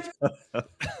prophet.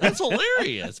 That's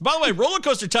hilarious. By the way, Roller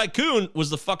Coaster Tycoon was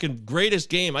the fucking greatest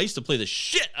game. I used to play the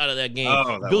shit out of that game.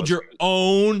 Oh, that Build was your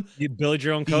own. You build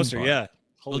your own coaster, park. yeah.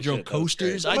 Build your own shit, that was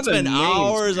coasters. Some I'd of the spend names,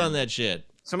 hours man. on that shit.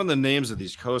 Some of the names of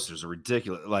these coasters are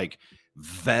ridiculous. Like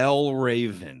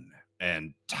Valraven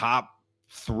and Top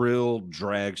Thrill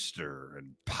Dragster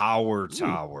and Power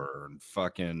Tower and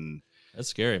fucking. That's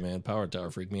scary, man. Power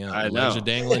Tower freaked me out. I The legs know. are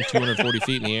dangling 240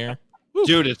 feet in the air.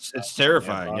 Dude, it's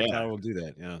terrifying. Yeah, Yeah. I will do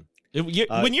that. Yeah.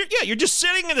 When you're just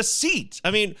sitting in a seat.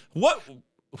 I mean, what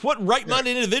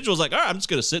right-minded individual is like, all right, I'm just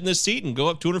gonna sit in this seat and go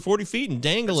up 240 feet and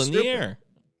dangle It's in the stupid. air.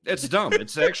 It's dumb.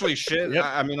 It's actually shit.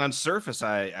 I mean, on surface,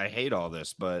 I hate all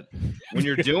this, but when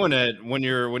you're doing it, when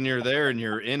you're there and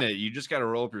you're in it, you just got to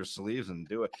roll up your sleeves and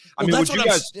do it. I Well, mean, that's would what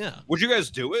you I'm guys? yeah. Would you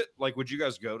guys do it? Like, would you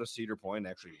guys go to Cedar Point and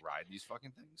actually ride these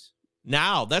fucking things?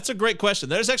 Now, that's a great question.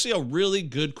 There's actually a really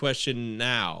good question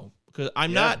now because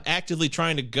I'm not actively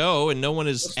trying to go and no one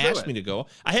has Let's do asked it. me to go.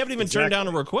 I haven't even turned down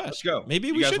a request. Let's go. Maybe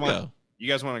You we guys should want- go. You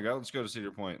guys want to go? Let's go to Cedar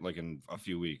Point like in a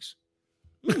few weeks.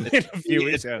 In a few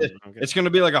weeks. Yeah. Okay. It's going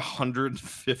to be like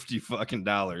 $150 fucking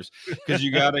dollars because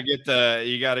you got to get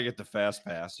the fast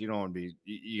pass. You don't want to be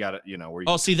you got to where you.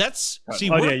 Oh, see, that's Oh,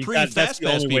 we're yeah, pre that's fast the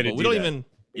pass only way to people. We do don't that. even.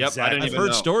 Yep, Exactly. I didn't I've even heard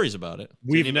know. stories about it.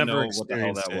 We've Didn't even never know what the hell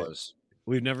experienced that it. was.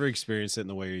 We've never experienced it in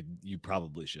the way you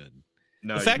probably should.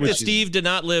 No, The fact you- that Steve did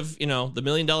not live, the $1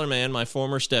 Million Man, my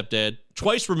former stepdad,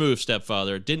 twice removed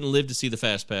stepfather, didn't live to see the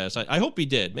fast pass. I hope he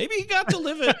did. Maybe he got to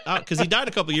live it out because he died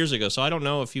a couple years ago. So I don't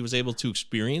know if he was able to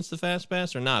experience the fast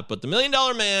pass or not. But the $1 Million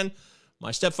Man, my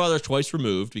stepfather twice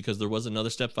removed because there was another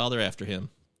stepfather after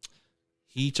him.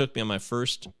 He took me on my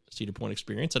first Cedar Point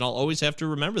experience, and I'll always have to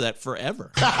remember that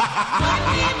forever.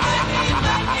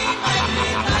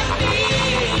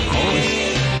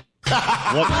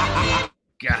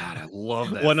 God, I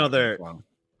love that. One fucking other- song.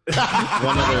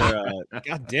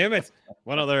 God damn it!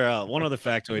 One other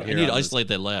factoid I here. need to on this. isolate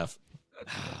that laugh.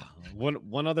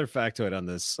 One other factoid on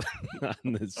this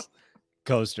on this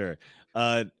coaster.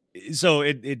 So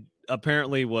it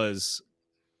apparently was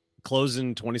closed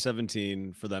in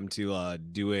 2017 for them to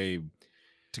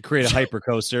create a hyper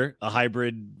coaster, a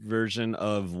hybrid version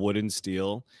of wood and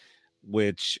steel,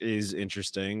 which is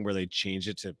interesting. Where they changed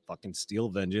it to fucking Steel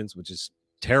Vengeance, which is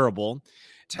terrible.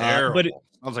 Terrible. But it,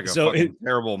 Sounds like a so fucking it-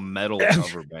 terrible metal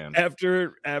cover band.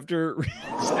 after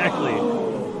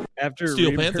exactly after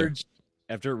Steel Panther.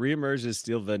 after it reemerged as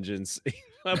Steel Vengeance,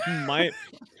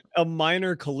 a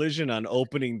minor collision on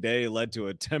opening day led to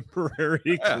a temporary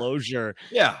Yeah. closure.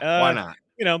 Yeah, why not?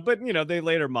 But they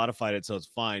later modified it, so it's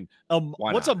fine.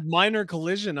 Why What's not? a minor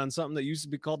collision on something that used to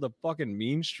be called the fucking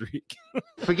Mean Streak?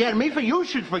 Forget me, for you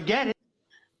should forget it.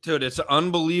 Dude, it's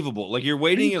unbelievable. Like you're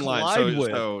waiting you in line. collide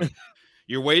with? So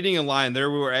you're waiting in line.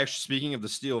 There we were actually speaking of the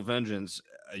Steel Vengeance,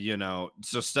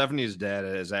 so Stephanie's dad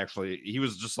he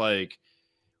was just like,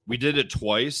 we did it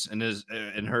twice, and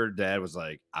her dad was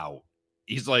like, out.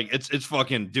 He's like, it's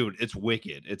fucking dude, it's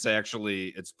wicked.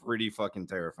 It's pretty fucking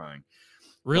terrifying.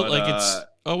 Real But, like it's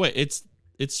oh wait,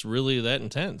 it's really that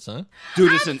intense, huh?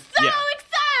 Dude, it's excited.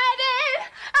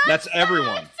 That's so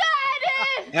everyone.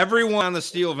 excited. Everyone on the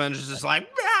Steel Vengeance is like,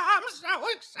 I'm so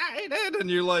excited. And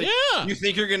you're like, Yeah. you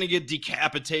think you're going to get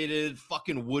decapitated,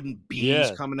 fucking wooden beams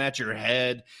Yeah. coming at your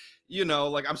head.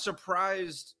 Like I'm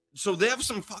surprised. So they have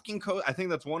some fucking I think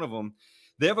that's one of them.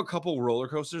 They have a couple roller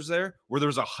coasters there where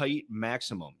there's a height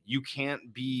maximum. You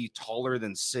can't be taller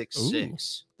than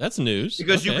 6'6". That's news.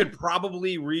 Because you Okay. could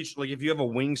probably reach, like, if you have a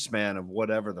wingspan of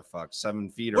whatever the fuck, 7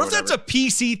 feet or What if whatever. that's a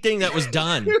PC thing that was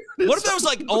done? What if that was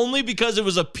like only because it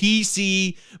was a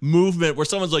PC movement where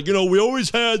someone's like, we always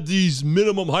had these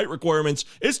minimum height requirements.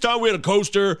 It's time we had a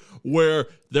coaster where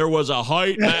there was a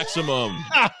height maximum.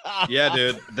 Yeah,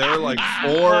 dude. There are like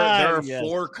four. There are Yes.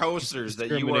 4 coasters that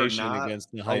you are Discrimination not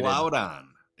against the height allowed on.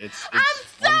 It's I'm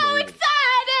so unbelievable.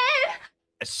 excited.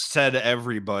 I said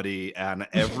everybody on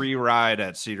every ride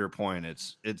at Cedar Point.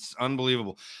 It's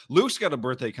unbelievable. Luke's got a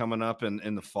birthday coming up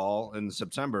in the fall, in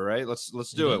September, right? Let's do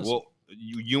He it. does. Well,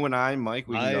 you and I, Mike,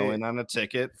 we can go in on a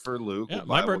ticket for Luke. Yeah, We'll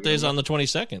my buy- birthday's on the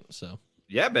 22nd, so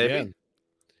Yeah, baby. Yeah.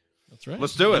 that's right.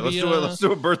 Let's do it. Maybe, Let's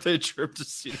do a birthday trip to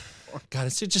Cedar Point. God,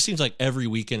 it just seems like every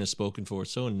weekend is spoken for.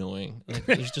 It's so annoying. Like,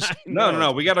 there's just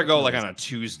No. We got to go like on a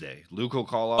Tuesday. Luke will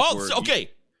call up. oh, We're-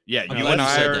 okay. Yeah, I'm you glad and you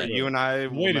I said are. that. You and I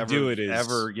will way to never do it is-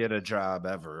 ever get a job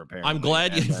ever. Apparently, I'm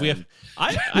glad And we then- have.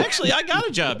 I got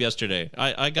a job yesterday.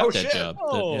 I got Oh, that shit. job.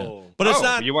 Oh. But it's Oh,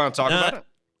 not. You want to talk about it?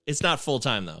 It's not full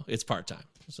time though. It's part time.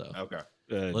 So Okay.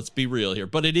 Let's be real here.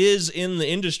 But it is in the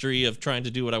industry of trying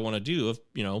to do what I want to do, of,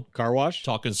 car wash,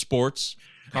 talking sports,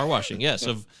 car washing. Yes.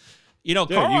 Car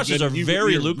washes are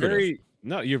very lucrative.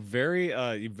 You're very,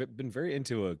 you've been very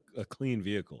into a clean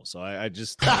vehicle. So I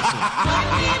just.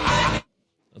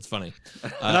 That's funny.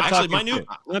 Actually, my new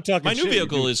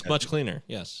vehicle is much much cleaner.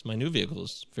 Yes. My new vehicle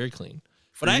is very clean.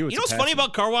 But you know what's funny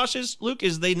about car washes, Luke,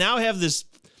 is they now have this,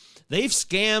 they've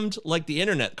scammed like the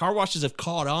internet. Car washes have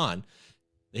caught on.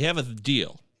 They have a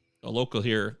deal, a local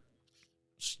here,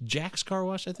 Jack's Car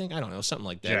Wash, I think. I don't know, something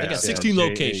like that. They got 16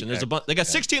 locations. There's a bunch. They got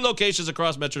 16 locations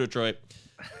across Metro Detroit,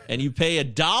 and you pay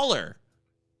 $1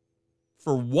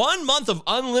 for 1 month of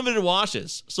unlimited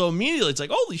washes. So immediately it's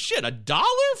like, holy shit, $1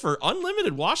 for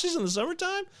unlimited washes in the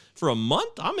summertime for a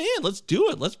month? I'm in. Let's do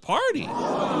it. Let's party.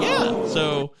 Yeah.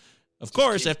 So of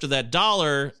course, after that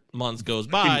 $1 month goes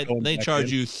by, they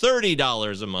charge you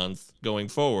 $30 a month going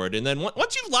forward. And then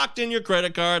once you've locked in your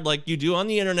credit card, like you do on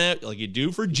the internet, like you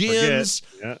do for gyms,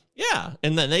 yeah,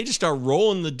 and then they just start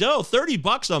rolling the dough.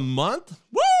 $30 a month.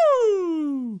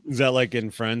 Woo! Is that like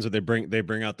in Friends where they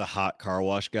bring out the hot car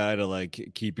wash guy to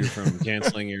like keep you from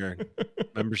canceling your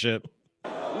membership?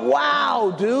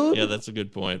 Wow, dude. Yeah, that's a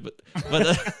good point. But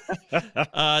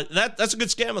that's a good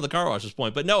scam on the car wash's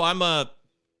point. But no, I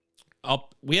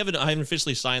haven't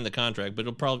officially signed the contract, but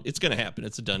it's going to happen.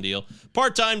 It's a done deal.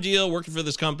 Part-time deal, working for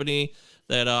this company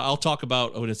that I'll talk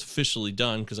about when it's officially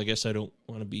done, because I guess I don't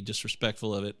want to be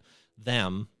disrespectful of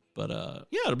them. But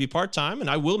yeah, it'll be part-time, and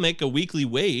I will make a weekly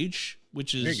wage,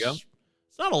 which is, there you go.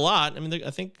 It's not a lot. I mean,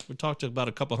 I think we talked about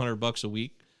a couple $100 a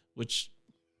week, which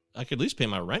I could at least pay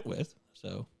my rent with.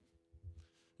 So,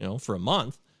 for a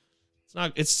month,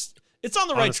 it's on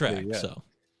the right track. Yeah. So.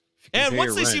 And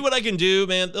once they see what I can do,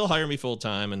 man, they'll hire me full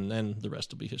time, and then the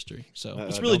rest will be history. So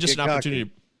it's really just an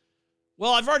opportunity.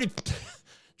 Well, I've already,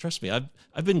 trust me,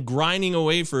 I've been grinding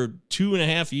away for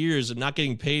 2.5 years and not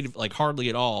getting paid like hardly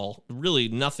at all, really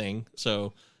nothing.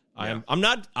 So I'm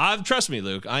not. Trust me,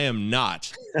 Luke, I am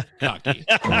not cocky.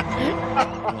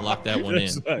 I'm gonna lock that one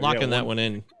in. Locking that one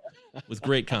in with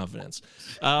great confidence.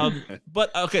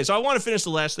 But okay, so I want to finish the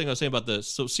last thing I was saying about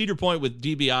Cedar Point with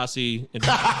DiBiase. And,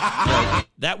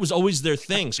 that was always their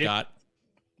thing, Scott.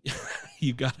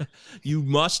 You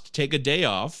must take a day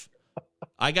off.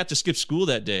 I got to skip school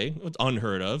that day. It's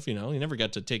unheard of, you never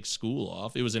got to take school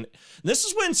off. This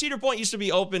is when Cedar Point used to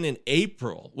be open in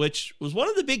April, which was one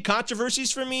of the big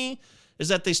controversies for me, is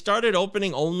that they started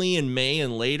opening only in May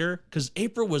and later, because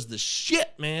April was the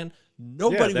shit, man.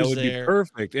 Nobody was there. That would be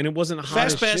perfect, and it wasn't hot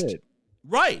as shit.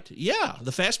 Right, yeah.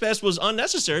 The Fast Pass was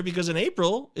unnecessary because in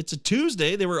April, it's a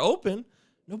Tuesday, they were open.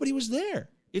 Nobody was there.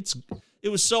 It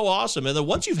was so awesome. And then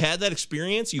once you've had that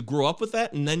experience, you grow up with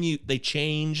that, and then they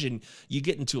change, and you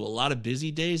get into a lot of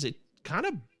busy days. It kind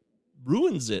of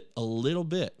ruins it a little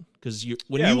bit, because you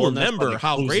remember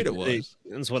how great it was.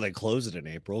 That's why they closed it in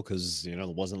April, because there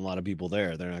wasn't a lot of people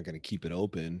there. They're not going to keep it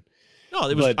open.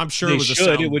 No, I'm sure it was a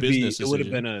sound business decision. It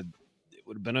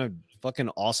would have been a fucking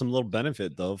awesome little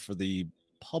benefit, though, for the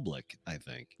public, I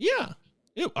think. Yeah.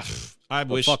 I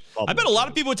wish. I bet a lot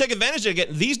of people would take advantage of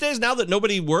it. These days, now that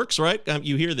nobody works, right?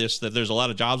 You hear this, that there's a lot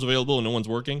of jobs available and no one's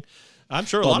working. I'm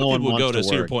sure a lot of people would go to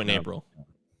Cedar Point in April,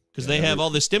 because they have all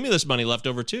the stimulus money left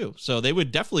over, too. So they would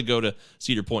definitely go to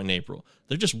Cedar Point in April.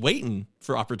 They're just waiting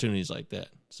for opportunities like that.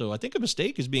 So I think a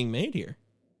mistake is being made here.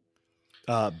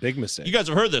 Big mistake. You guys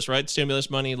have heard this, right? Stimulus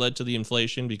money led to the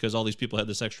inflation because all these people had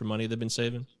this extra money they've been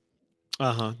saving.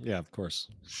 Yeah, of course.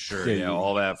 Sure. Yeah,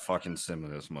 all that fucking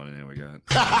stimulus money that we got.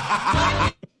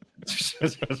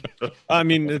 I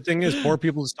mean, the thing is, poor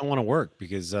people just don't want to work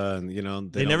because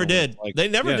they never did. They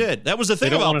never did. That was the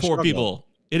thing about poor people.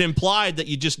 It implied that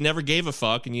you just never gave a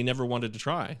fuck and you never wanted to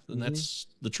try, and that's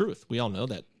the truth. We all know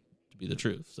that to be the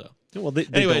truth. So, they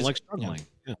don't like struggling.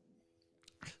 Yeah.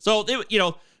 So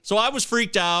So I was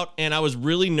freaked out, and I was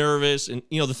really nervous. And,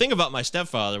 the thing about my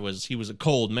stepfather was he was a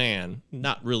cold man,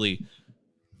 not really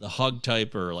the hug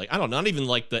type or not even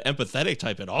like the empathetic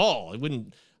type at all.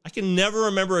 I can never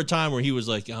remember a time where he was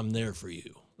like, I'm there for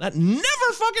you. That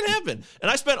never fucking happened.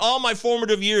 And I spent all my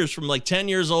formative years from 10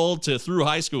 years old to through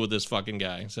high school with this fucking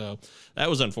guy. So that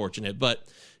was unfortunate. But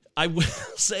I will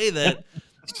say that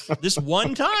this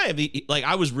one time,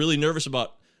 I was really nervous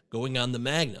about going on the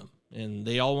Magnum. And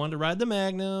they all wanted to ride the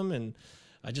Magnum, and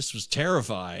I just was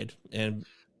terrified. And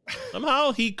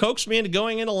somehow he coaxed me into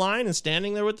going in a line and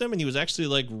standing there with them, and he was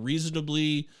actually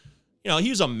reasonably, he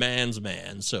was a man's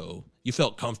man, so you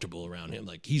felt comfortable around him.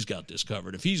 Like, he's got this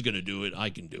covered. If he's going to do it, I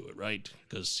can do it, right?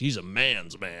 Because he's a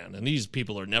man's man, and these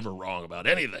people are never wrong about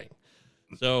anything.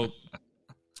 So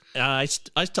I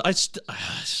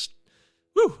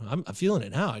Whew, I'm feeling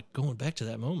it now. Going back to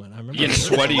that moment, I remember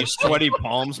Getting sweaty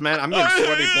palms, man. I'm getting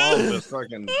sweaty palms just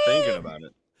fucking thinking about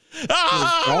it.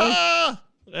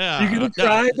 Yeah, You gonna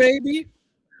cry, baby?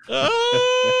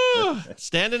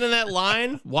 Standing in that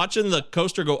line, watching the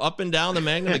coaster go up and down the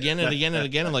Magnum again and again and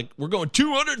again. I'm like, we're going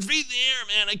 200 feet in the air,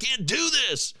 man. I can't do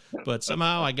this. But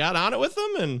somehow I got on it with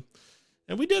him,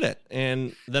 and we did it.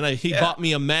 And then he bought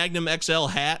me a Magnum XL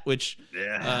hat, which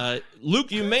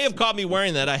Luke, you may have caught me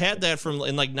wearing that. I had that from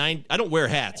in like I don't wear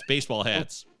hats, baseball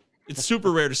hats. It's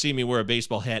super rare to see me wear a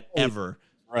baseball hat ever.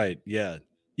 Right? Yeah.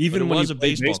 Even when you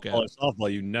play baseball or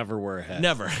softball, you never wear a hat.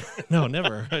 Never. No,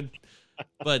 never.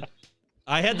 But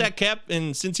I had that cap,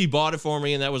 and since he bought it for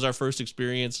me, and that was our first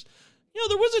experience,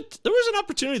 there was an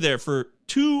opportunity there for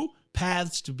two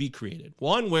paths to be created.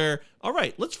 One where, all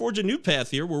right, let's forge a new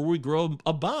path here where we grow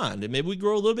a bond, and maybe we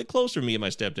grow a little bit closer, me and my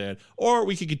stepdad, or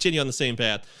we could continue on the same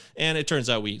path. And it turns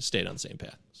out we stayed on the same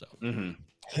path. So,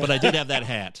 but I did have that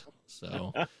hat,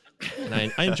 so.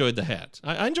 And I enjoyed the hat.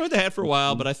 I enjoyed the hat for a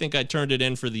while, but I think I turned it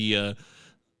in for the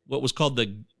what was called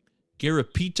the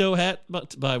Garapito hat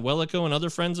by Wellico and other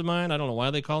friends of mine. I don't know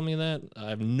why they call me that. I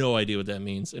have no idea what that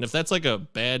means. And if that's like a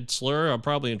bad slur, I'm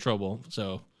probably in trouble.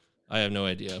 So I have no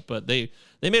idea. But they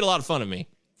made a lot of fun of me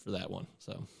for that one.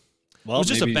 So it was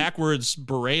just a backwards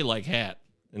beret-like hat,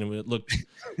 and it looked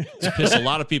to piss a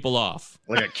lot of people off.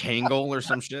 Like a Kangol or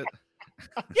some shit.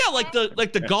 Yeah, like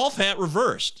the golf hat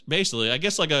reversed, basically. I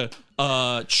guess like a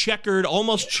checkered,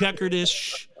 almost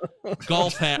checkered-ish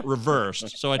golf hat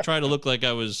reversed. So I tried to look like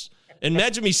I was.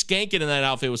 Imagine me skanking in that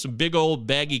outfit with some big old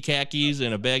baggy khakis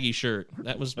and a baggy shirt.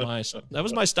 That was my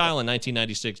style in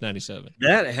 1996, 97.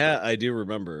 That hat I do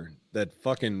remember. That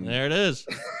fucking there it is.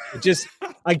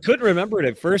 I couldn't remember it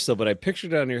at first though, but I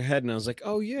pictured it on your head and I was like,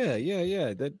 oh yeah,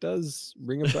 that does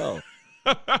ring a bell.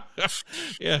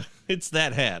 Yeah, it's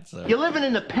that hat. So. You're living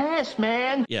in the past,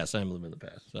 man. Yes, I'm living in the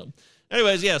past. So,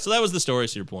 anyways, yeah. So that was the story.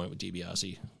 To your point with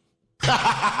DiBiase.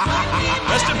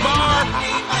 Rest in bar.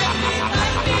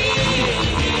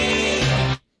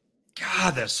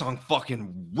 God, that song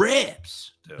fucking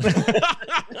rips, dude.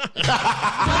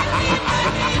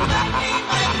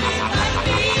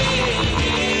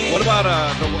 What about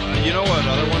you know what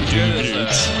other one's good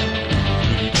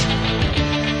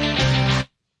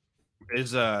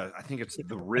is I think it's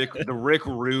the Rick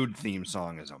Rude theme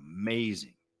song is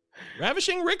amazing.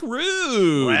 Ravishing Rick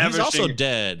Rude. He's also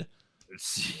dead.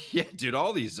 Yeah, dude,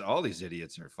 all these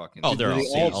idiots are fucking. Oh, they're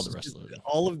all the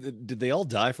wrestlers. Did they all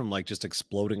die from like just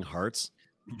exploding hearts?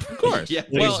 Of course. Yeah.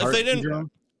 Well, if they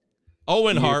didn't,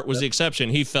 Owen Hart was the exception.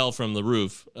 He fell from the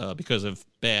roof because of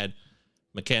bad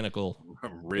mechanical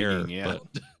rigging. Yeah,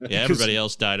 but, everybody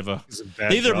else died of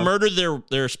they either job. murdered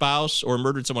their spouse or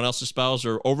murdered someone else's spouse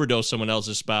or overdosed someone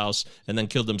else's spouse and then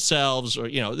killed themselves, or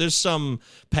there's some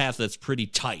path that's pretty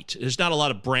tight. There's not a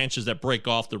lot of branches that break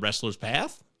off the wrestler's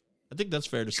path. I think that's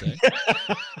fair to say.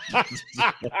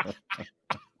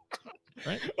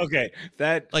 Right? Okay,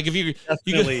 that like if you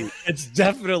it's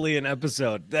definitely an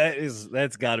episode.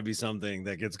 That's got to be something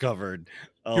that gets covered.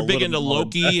 You're big into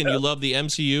Loki and you love the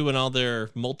MCU and all their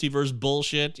multiverse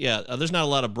bullshit. Yeah, there's not a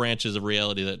lot of branches of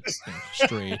reality that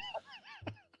stray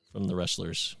from the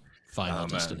wrestler's final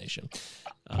destination.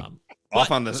 So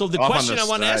the question I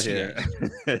want to ask you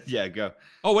guys. Yeah, go.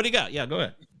 Oh, what do you got? Yeah, go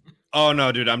ahead. Oh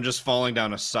no, dude, I'm just falling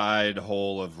down a side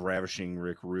hole of Ravishing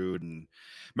Rick Rude, and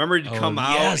remember he'd come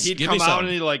out, and he'd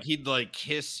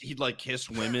kiss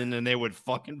women, and they would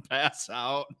fucking pass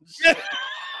out.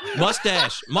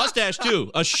 Mustache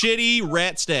too, a shitty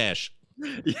rat stash.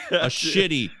 Yeah,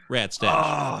 shitty rat stash.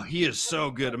 Oh, he is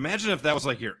so good. Imagine if that was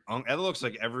like your uncle. That looks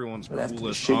like everyone's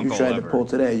coolest shit uncle you tried ever. to pull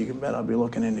today, you can bet I'll be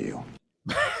looking into you.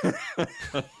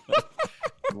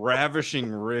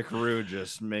 Ravishing Rick Rude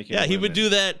just making. Yeah, he would do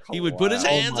that. He would put his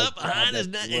hands up behind his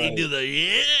neck and he'd do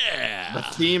the The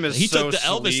theme is he so took the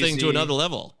Elvis thing to another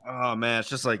level. Oh man, it's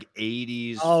just like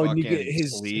 80s. Oh, and you get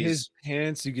his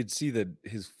pants. You could see that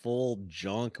his full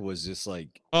junk was just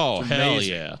like. Oh hell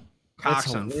amazing. yeah!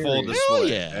 Cocks on full display. Hell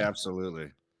yeah,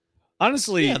 absolutely.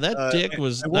 Honestly, yeah, that dick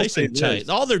was nice and tight.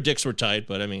 All their dicks were tight,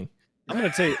 but I mean. I'll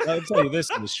tell you this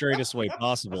in the straightest way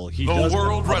possible. The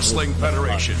World Wrestling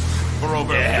Federation, for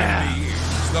over 50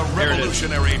 years, the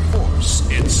revolutionary force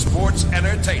in sports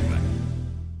entertainment.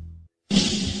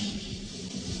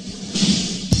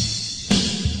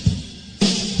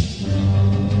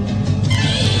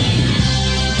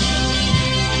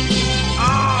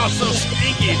 Oh, so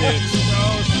stinky, dude.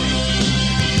 So stinky.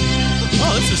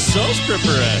 Oh, this is so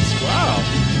stripper-esque. Wow.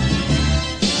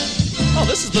 Oh,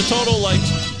 this is the total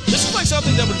This is like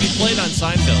something that would be played on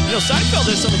Seinfeld. Seinfeld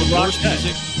has some of the worst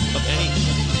music of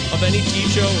any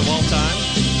TV show of all time.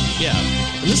 Yeah,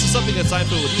 and this is something that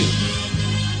Seinfeld would do.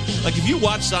 Like, if you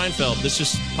watch Seinfeld, this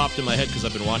just popped in my head because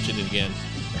I've been watching it again.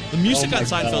 The music on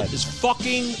Seinfeld is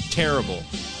fucking terrible.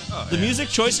 The music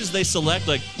choices they select,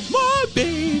 like, my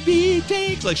baby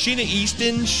takes, like Sheena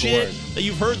Easton shit, that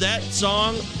you've heard that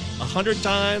song 100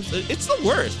 times. It's the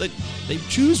worst. They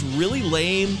choose really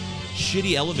lame,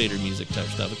 shitty elevator music type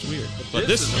stuff. It's weird. But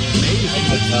this is amazing.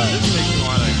 This makes me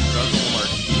want to guzzle a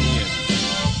martini and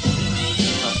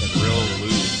something real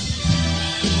loose.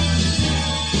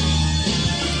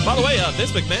 By the way,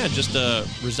 Vince McMahon just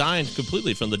resigned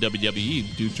completely from the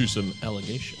WWE due to some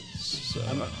allegations. So,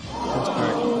 I'm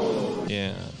sorry.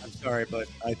 Yeah, I'm sorry, but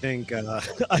I think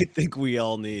we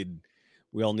all need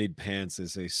pants that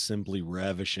say "simply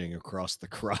ravishing" across the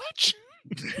crotch.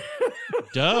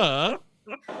 Duh.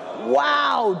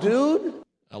 Wow, dude.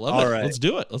 I love All it. right. Let's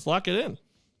do it. Let's lock it in.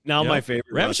 Now, my favorite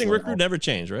Ravishing wrestler Rick Rude never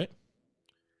changed, right?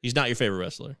 He's not your favorite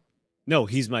wrestler. No,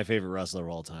 he's my favorite wrestler of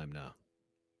all time now.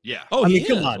 Yeah. Oh, I mean, he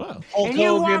come is. on. Wow. Hulk And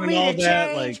you want Hogan and me all to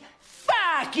that. change? Like,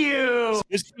 Fuck you.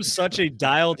 this is such a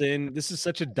dialed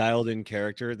in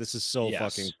character. This is so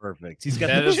fucking perfect. He's got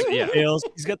That the is- Chippendales.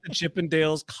 He's got the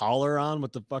Chippendales collar on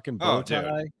with the fucking bow Oh, dude.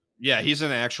 tie. Yeah, he's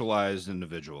an actualized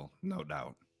individual, no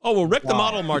doubt. Oh, well, Rick the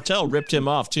Model Martel ripped him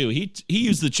off, too. He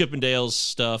used the Chippendales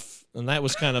stuff, and that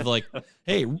was kind of like,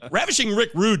 hey, Ravishing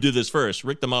Rick Rude did this first.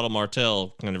 Rick the Model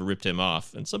Martel kind of ripped him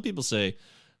off, and some people say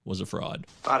was a fraud.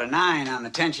 About a 9 on the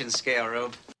tension scale,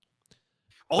 Rube.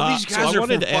 All these so guys I are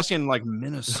wanted from to ask- fucking like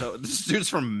Minnesota. This dude's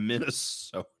from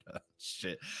Minnesota.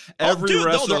 Shit. Oh, Every dude, no,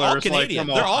 wrestler they're all is like Canadian.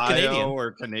 from They're all Ohio Canadian.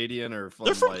 or Canadian or from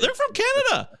They're from like,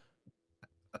 Canada.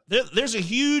 There's a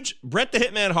huge Bret the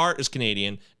Hitman Hart is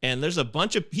Canadian, and there's a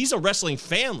bunch of he's a wrestling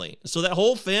family. So that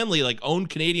whole family like owned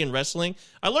Canadian wrestling.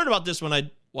 I learned about this when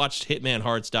I watched Hitman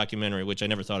Hart's documentary, which I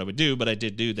never thought I would do, but I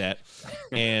did do that.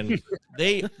 And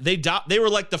they were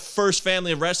like the first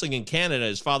family of wrestling in Canada.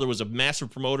 His father was a massive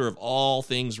promoter of all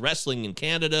things wrestling in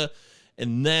Canada,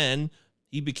 and then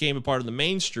he became a part of the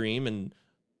mainstream. And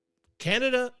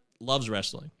Canada loves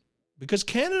wrestling because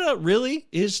Canada really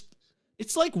is.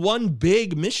 It's like one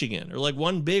big Michigan or like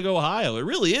one big Ohio. It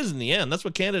really is in the end. That's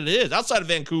what Canada is. Outside of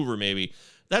Vancouver, maybe.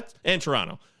 And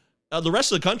Toronto. The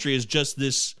rest of the country is just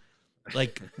this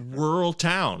like rural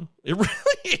town. It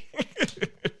really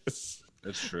is.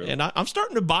 That's true. And I'm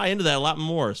starting to buy into that a lot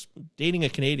more. Dating a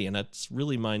Canadian, that's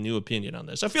really my new opinion on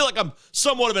this. I feel like I'm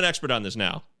somewhat of an expert on this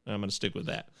now. And I'm going to stick with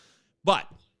that. But,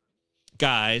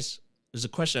 guys, there's a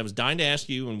question I was dying to ask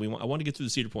you, and I want to get through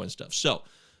the Cedar Point stuff. So,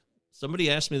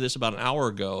 somebody asked me this about an hour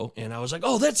ago, and I was like,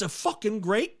 oh, that's a fucking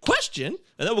great question.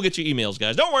 And then we'll get your emails,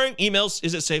 guys. Don't worry. Emails,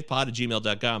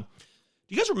 isitsafepod@gmail.com. Do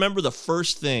you guys remember the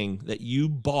first thing that you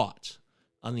bought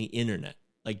on the internet?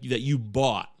 Like, that you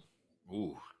bought?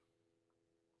 Ooh.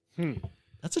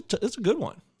 That's a good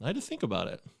one. I had to think about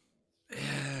it.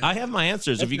 I have my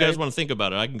answers. If you guys want to think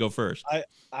about it, I can go first.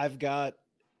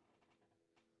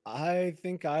 I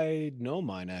think I know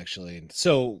mine actually.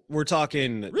 So we're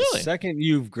talking Really? second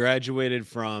you've graduated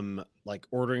from like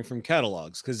ordering from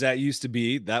catalogs, because that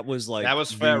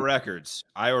was Fat Records.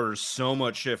 I ordered so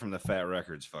much shit from the Fat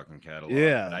Records fucking catalog.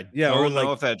 Yeah, and I yeah, or don't know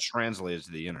like- if that translates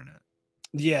to the internet.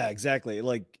 Yeah, exactly.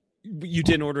 Like you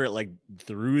didn't order it like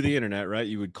through the internet, right?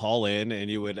 You would call in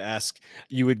and you would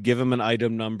give them an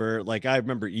item number. Like I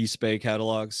remember East Bay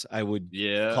catalogs. I would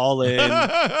call in.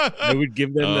 I would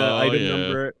give them the item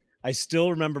number. I still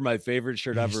remember my favorite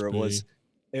shirt ever.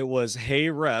 It was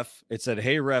Hey Ref. It said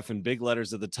Hey Ref in big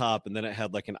letters at the top, and then it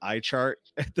had like an eye chart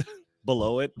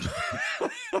below it.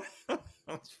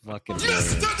 Fucking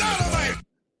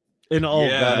and oh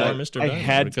god, Mr. I Dynamite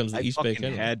had becomes the I East Bay fucking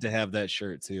catalog. had to have that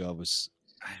shirt too.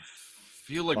 I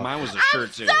feel like mine was a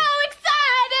shirt too. So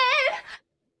excited!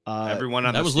 Everyone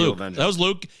on that the was Steel Luke. Avengers. That was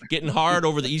Luke getting hard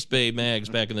over the East Bay mags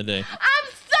back in the day.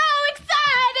 I'm so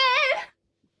excited!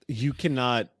 You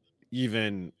cannot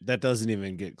even. That doesn't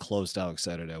even get close to how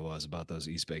excited I was about those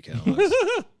East Bay catalogs.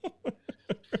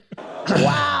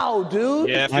 Wow, dude.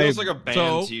 Yeah, it feels like a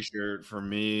band t-shirt for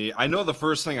me. I know the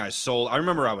first thing I sold, I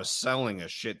remember I was selling a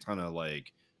shit ton of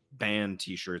like band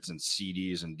t-shirts and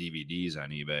CDs and DVDs on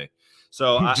eBay.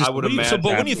 So I would imagine.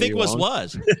 But when do you think was?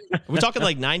 Are we talking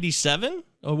like 97?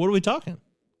 Or what are we talking?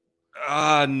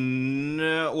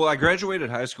 No. Well, I graduated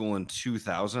high school in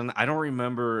 2000. I don't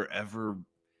remember ever.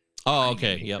 Oh,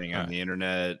 okay. Anything on the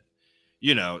internet.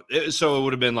 You know, so it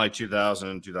would have been like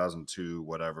 2000, 2002,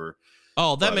 whatever.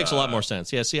 Oh, that makes a lot more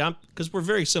sense. Yeah, see, because we're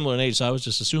very similar in age, so I was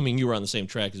just assuming you were on the same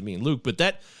track as me and Luke. But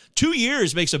that 2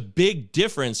 years makes a big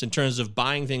difference in terms of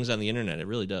buying things on the internet. It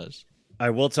really does. I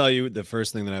will tell you the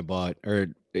first thing that I bought, or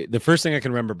the first thing I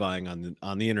can remember buying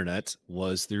on the internet,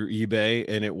 was through eBay,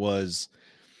 and it was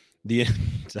the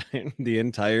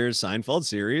entire Seinfeld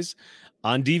series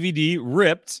on DVD,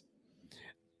 ripped,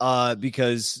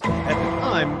 because at the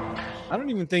time, I don't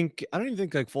even think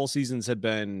like full seasons had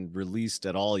been released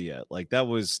at all yet. Like that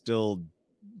was still,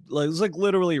 like, it was like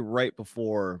literally right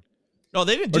before. No,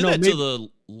 they didn't do that till the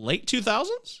late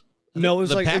 2000s. No, it was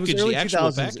the like package, it was early the actual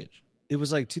 2000s. package. It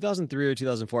was like 2003 or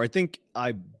 2004. I think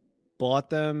I bought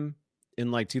them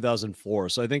in like 2004.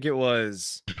 So I think it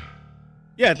was,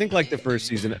 I think like the first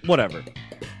season, whatever.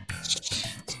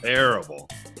 Terrible.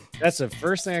 That's the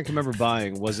first thing I can remember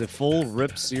buying was a full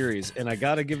ripped series. And I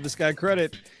got to give this guy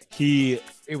credit.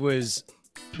 It was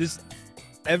this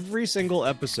every single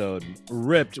episode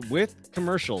ripped with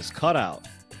commercials cut out,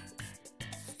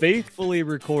 faithfully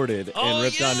recorded and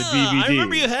ripped onto DVD. I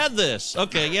remember you had this.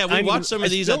 Okay, yeah, we watched some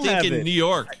of these, I think, in New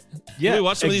York. Yeah, we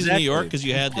watched some of these in New York because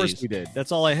you had these. Of course these. we did.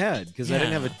 That's all I had because I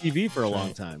didn't have a TV for a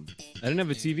long time. I didn't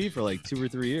have a TV for like 2 or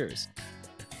 3 years.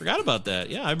 Forgot about that.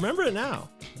 Yeah, I remember it now.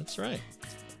 That's right.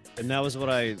 And that was what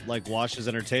I like watched as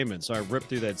entertainment. So I ripped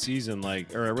through that season, I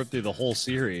ripped through the whole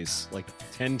series like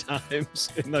 10 times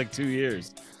in like 2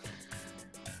 years.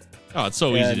 Oh, it's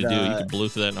so easy to do. You can blow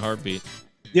through that in a heartbeat.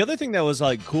 The other thing that was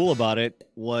like cool about it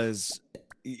was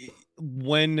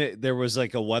when there was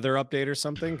like a weather update or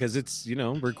something, because it's,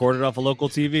 recorded off a local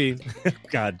TV.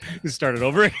 God, you started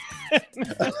over.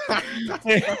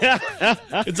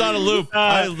 It's on a loop.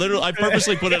 I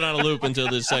purposely put it on a loop until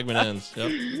this segment ends.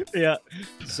 Yep. Yeah.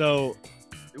 So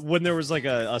when there was like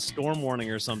a storm warning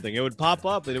or something, it would pop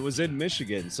up and it was in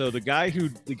Michigan. So the guy who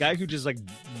just like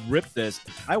ripped this,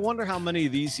 I wonder how many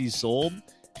of these he sold,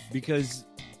 because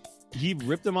he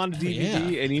ripped them onto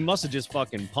DVD and he must have just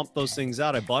fucking pumped those things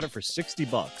out. I bought it for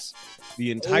 $60,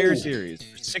 the entire series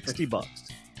for $60.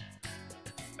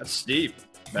 That's steep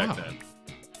back then.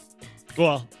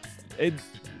 Well,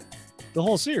 the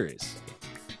whole series,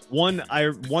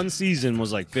 one season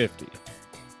was like 50.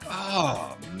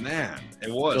 Oh man, it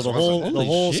was. So the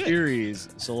whole series.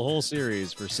 So the whole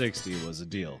series for 60 was a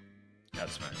deal.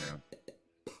 That's right, man.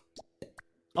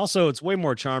 Also, it's way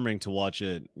more charming to watch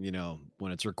it,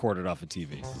 when it's recorded off a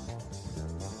TV.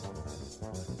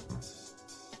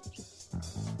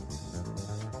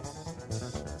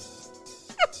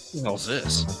 What the hell's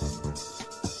this?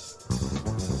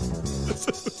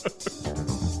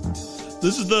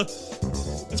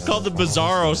 It's called the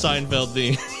Bizarro Seinfeld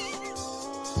theme.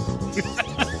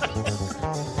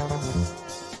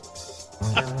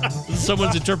 This is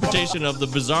someone's interpretation of the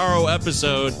Bizarro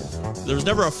episode. There was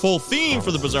never a full theme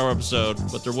for the Bizarro episode,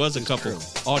 but there was a couple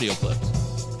audio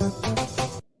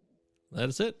clips.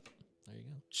 That's it. There you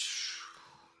go.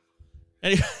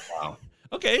 Anyway, wow.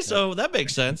 Okay, so that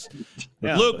makes sense.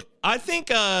 Yeah, Luke, I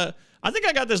think I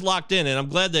got this locked in, and I'm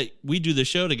glad that we do the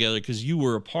show together because you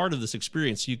were a part of this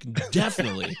experience. So you can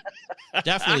definitely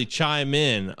chime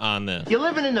in on this. You're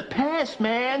living in the past,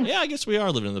 man. Yeah, I guess we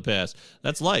are living in the past.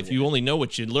 That's life. You only know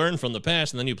what you learned from the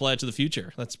past, and then you apply it to the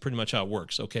future. That's pretty much how it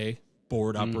works. Okay,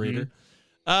 board operator.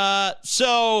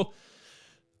 So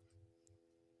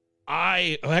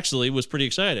I actually was pretty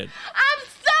excited. I'm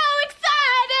so excited!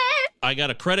 I got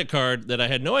a credit card that I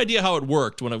had no idea how it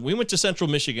worked when we went to Central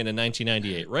Michigan in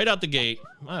 1998. Right out the gate,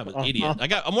 I'm an idiot.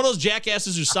 I'm one of those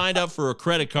jackasses who signed up for a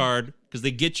credit card because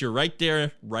they get you right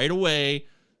there, right away.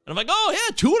 And I'm like, oh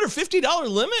yeah, $250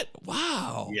 limit.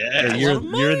 Wow. Yeah, you're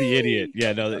the idiot.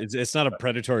 Yeah, no, it's not a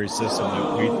predatory system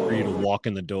that waits for you to walk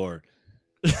in the door.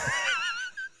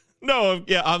 No,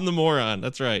 yeah, I'm the moron.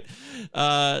 That's right.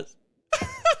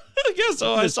 Yeah,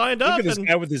 so I signed up. Look at this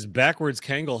guy with his backwards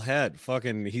Kangol hat.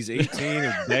 Fucking, he's 18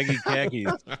 and baggy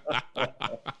khakis.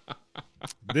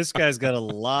 This guy's got a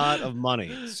lot of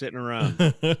money sitting around.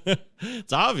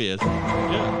 It's obvious.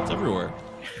 Yeah, it's everywhere.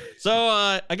 So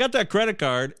I got that credit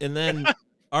card, and then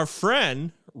our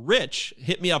friend Rich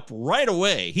hit me up right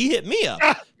away. He hit me up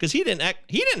because he didn't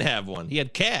have one. He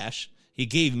had cash. He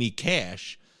gave me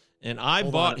cash, and I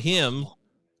bought him.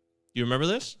 You remember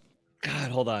this?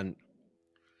 God, hold on.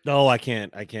 No, I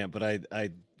can't. But I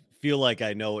feel like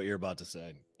I know what you're about to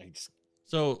say.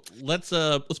 So let's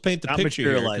paint the picture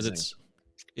here because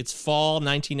it's fall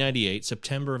 1998,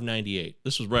 September of 98.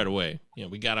 This was right away.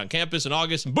 We got on campus in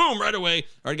August, and boom, right away,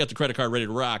 already got the credit card ready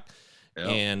to rock. Yep.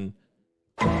 And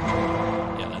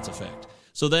yeah, that's a fact.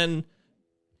 So then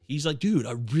he's like, dude,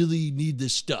 I really need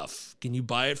this stuff. Can you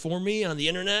buy it for me on the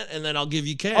internet, and then I'll give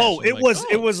you cash? Oh, it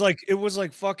was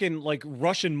like fucking like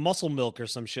Russian muscle milk or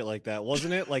some shit like that,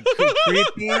 wasn't it? Like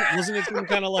creatine, wasn't it some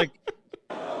kind of like?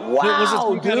 Wow, was it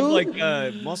some dude. kind of like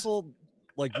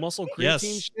muscle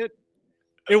creatine shit?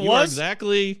 You're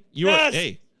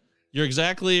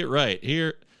exactly right.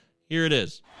 Here it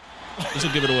is. This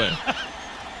will give it away.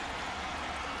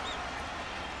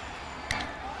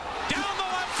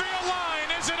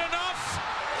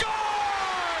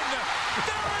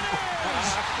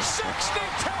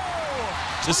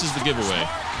 This is the giveaway.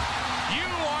 You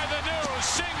are the new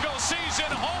single-season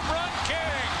home run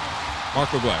king. Mark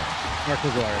McGwire. Mark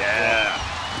McGwire. Yeah.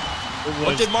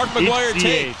 What did Mark McGwire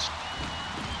take? HGH.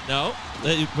 No,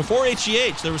 before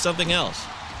HGH, there was something else,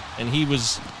 and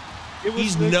he's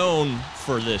known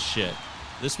for this shit.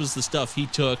 This was the stuff he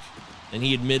took, and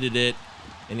he admitted it,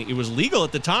 and it was legal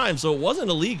at the time, so it wasn't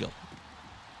illegal.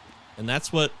 And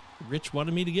that's what Rich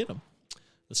wanted me to get him.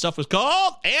 The stuff was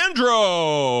called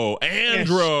Andro.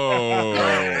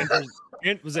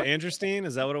 Was it Androstein?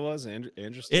 Is that what it was?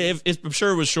 Androstein? I'm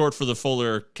sure it was short for the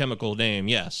fuller chemical name,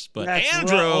 yes. But That's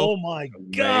Andro. right. Oh my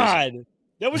God.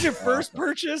 That was your first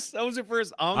purchase? That was your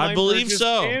first online I believe purchase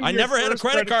so. and I your never had a first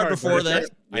credit card before that.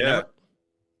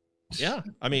 Yeah.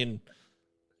 I mean,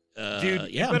 dude,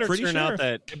 yeah, it better I'm pretty turn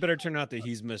sure. out that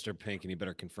he's Mr. Pink, and he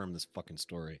better confirm this fucking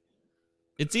story.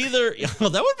 It's either well,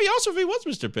 that would be awesome if he was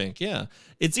Mr. Pink. Yeah,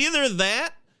 it's either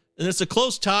that, and it's a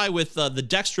close tie with the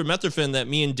dextromethorphan that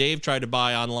me and Dave tried to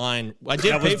buy online. I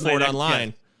did pay for it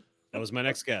online. That was my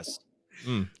next guess.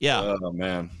 Yeah. Oh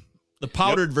man. The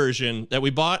powdered version that we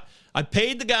bought. I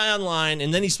paid the guy online,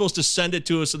 and then he's supposed to send it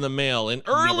to us in the mail. An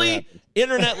early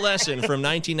internet lesson from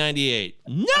 1998.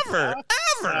 Never,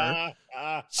 ever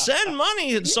send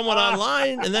money to someone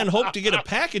online and then hope to get a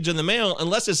package in the mail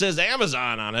unless it says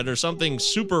Amazon on it or something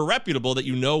super reputable that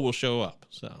you know will show up.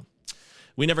 So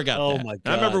we never got that. My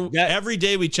God. I remember every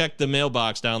day we checked the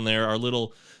mailbox down there, our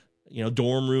little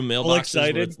dorm room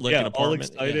mailboxes with Lincoln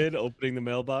apartment. All excited, opening the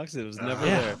mailbox. It was never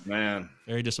there. Man.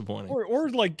 Very disappointing. Or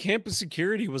like campus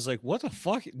security was like, what the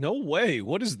fuck? No way.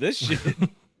 What is this shit?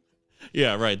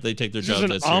 Yeah, right. They take their Just jobs an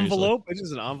that seriously. envelope. It's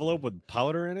just an envelope with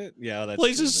powder in it. Yeah, that's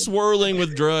Place is swirling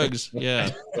with drugs.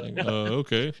 Yeah. Like,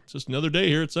 okay. It's just another day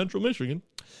here at Central Michigan.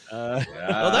 Well,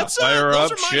 that's fire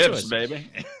those up are my chips, choices. baby.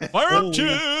 Fire up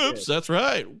chips. That's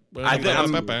right.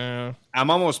 I'm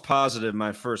almost positive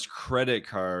my first credit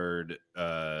card,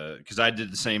 because I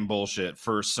did the same bullshit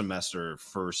first semester,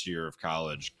 first year of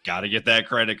college. Got to get that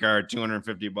credit card,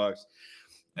 $250.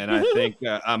 And I think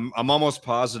I'm almost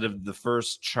positive the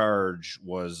first charge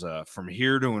was From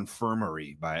Here to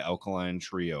Infirmary by Alkaline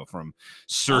Trio from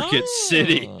Circuit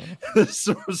City.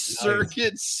 So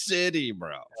Circuit City,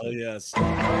 bro. Oh, yes.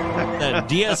 That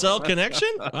DSL connection?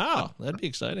 Wow, that'd be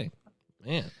exciting.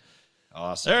 Man.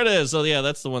 Awesome. There it is. So, yeah,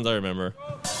 that's the ones I remember.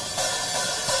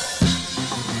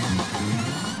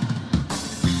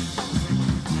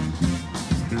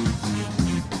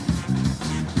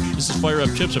 This is Fire Up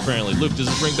Chips, apparently. Luke, does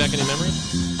this bring back any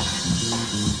memories?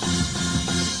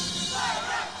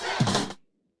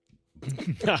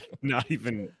 not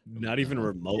even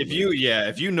remotely.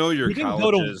 If you know your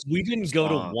colleges, we didn't go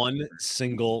to one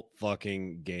single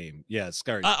fucking game. Yeah,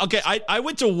 Scary. Okay, I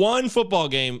went to one football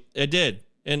game. I did,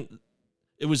 and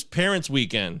it was Parents'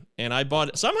 Weekend, and I bought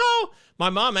it. Somehow, my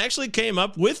mom actually came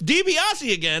up with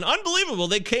DiBiase again. Unbelievable.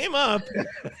 They came up,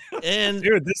 and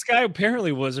dude, this guy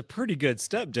apparently was a pretty good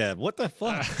stepdad. What the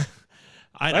fuck?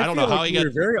 I don't know how he got.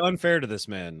 Very unfair to this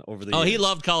man over the years. He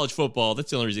loved college football.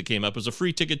 That's the only reason it came up. It was a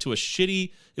free ticket to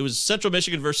it was Central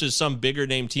Michigan versus some bigger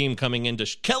name team coming into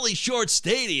Kelly Short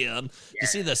Stadium to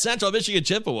see the Central Michigan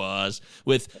Chippewas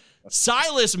with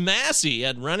Silas Massey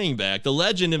at running back, the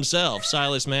legend himself,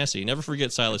 Silas Massey. Never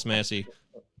forget Silas Massey.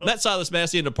 Met Silas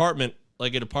Massey in an apartment,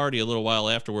 like at a party a little while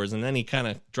afterwards, and then he kind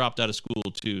of dropped out of school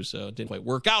too, so it didn't quite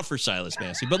work out for Silas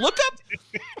Massey. But look up,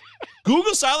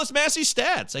 Google Silas Massey's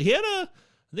stats. I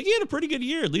think he had a pretty good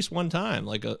year, at least one time,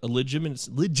 like a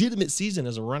legitimate season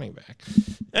as a running back.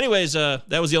 Anyways, that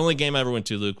was the only game I ever went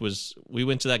to, Luke. We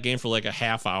went to that game for like a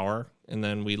half hour, and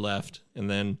then we left, and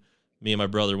then me and my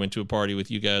brother went to a party with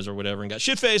you guys or whatever and got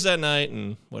shit-faced that night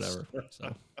and whatever.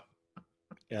 So,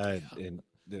 yeah, and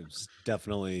it was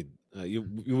definitely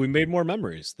we made more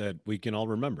memories that we can all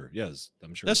remember. Yes,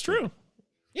 I'm sure that's true.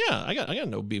 Yeah, I got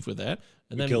no beef with that.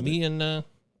 And then me and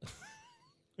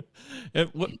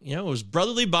it was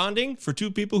brotherly bonding for two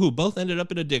people who both ended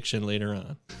up in addiction later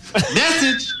on.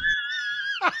 Message.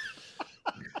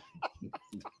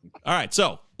 All right,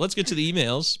 so let's get to the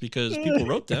emails because people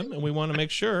wrote them, and we want to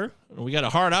make sure. We got a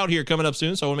hard out here coming up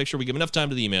soon, so I want to make sure we give enough time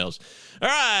to the emails. All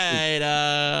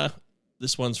right,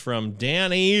 this one's from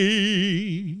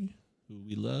Danny, who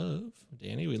we love.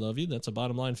 Danny, we love you. That's a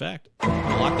bottom line fact. We'll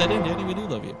lock that in, Danny. We do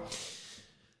love you.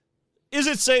 Is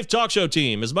it safe, talk show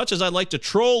team? As much as I'd like to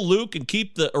troll Luke and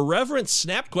keep the irreverent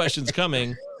snap questions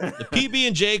coming, the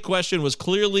PB&J question was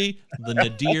clearly the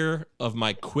nadir of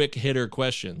my quick hitter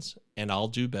questions, and I'll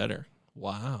do better.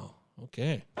 Wow.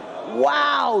 Okay.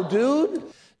 Wow, dude.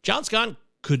 John Scott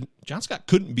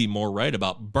couldn't be more right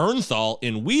about Bernthal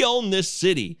in We Own This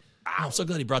City. I'm so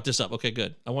glad he brought this up. Okay,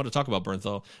 good. I want to talk about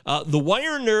Bernthal. The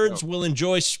Wire nerds will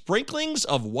enjoy sprinklings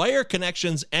of Wire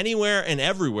connections anywhere and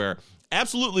everywhere.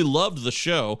 Absolutely loved the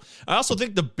show. I also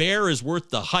think The Bear is worth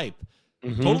the hype.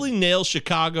 Mm-hmm. Totally nails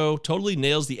Chicago, totally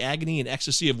nails the agony and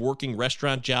ecstasy of working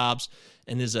restaurant jobs,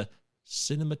 and is a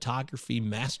cinematography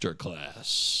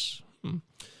masterclass.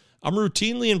 I'm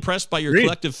routinely impressed by your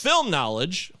collective film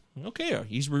knowledge. Okay,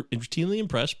 he's routinely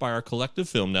impressed by our collective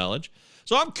film knowledge.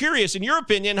 So I'm curious, in your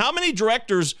opinion, how many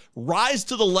directors rise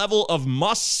to the level of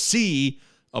must-see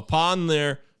upon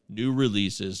their new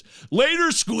releases? Later,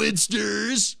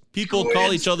 Squidsters. People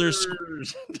call each other.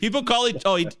 People call each.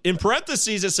 Oh, in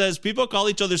parentheses it says people call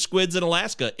each other squids in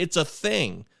Alaska. It's a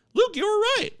thing. Luke, you were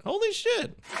right. Holy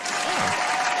shit. Oh.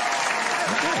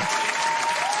 Okay.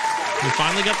 We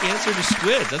finally got the answer to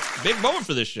squid. That's a big moment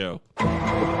for this show.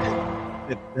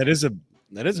 That is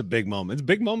a big moment. It's a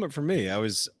big moment for me.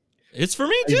 It's for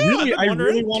me too. I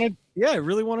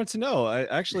really wanted to know.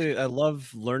 I love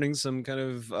learning some kind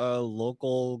of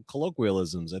local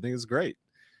colloquialisms. I think it's great.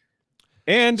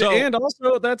 And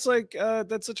also that's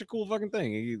that's such a cool fucking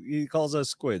thing. He calls us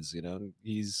squids, you know.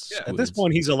 He's at this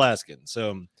point he's Alaskan,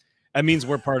 so that means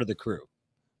we're part of the crew.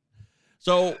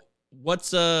 So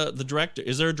what's the director?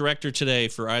 Is there a director today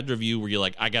for either of you where you're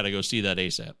like, I gotta go see that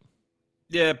ASAP?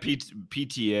 Yeah,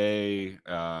 PTA.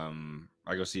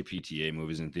 I go see PTA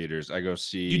movies in theaters. I go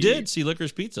see. You did see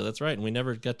Licorice Pizza. That's right, and we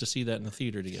never got to see that in the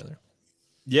theater together.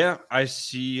 Yeah, I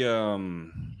see.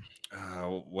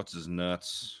 What's his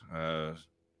nuts?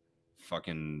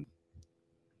 Fucking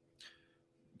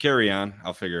Carry On.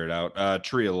 I'll figure it out.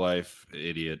 Tree of Life,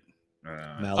 idiot.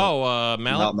 Malik.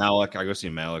 Malik. I go see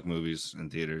Malik movies in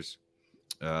theaters.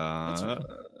 That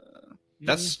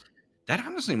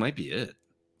honestly might be it.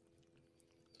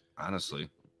 Honestly,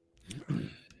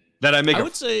 that I make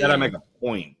a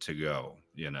point to go.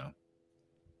 You know,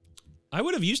 I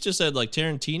would have used to said like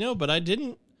Tarantino, but I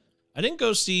didn't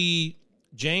go see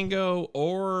Django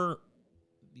or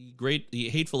the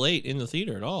Hateful Eight in the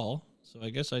theater at all. So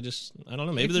I guess I don't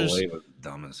know. Maybe Hateful Eight was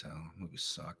dumb as hell. The movie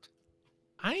sucked.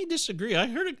 I disagree. I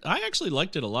heard it. I actually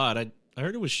liked it a lot. I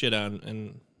heard it was shit on,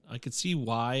 and I could see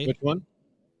why. Which one?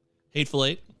 Hateful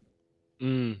Eight.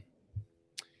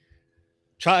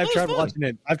 I've tried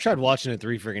watching it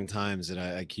 3 freaking times, and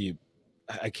I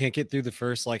can't get through the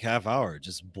first like half hour. It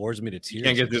just bores me to tears. You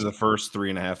can't get through the first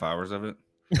 3.5 hours of it.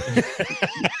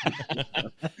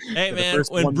 Hey man,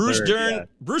 when Bruce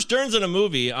Dern's in a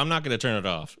movie, I'm not going to turn it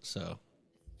off. So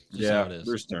yeah,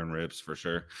 Bruce Dern rips for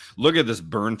sure. Look at this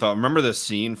Bernthal. Remember the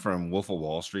scene from Wolf of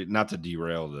Wall Street? Not to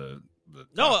derail the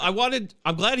No,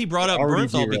 I'm glad he brought up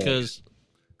Bernthal because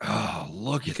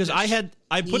look at because this.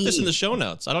 I put this in the show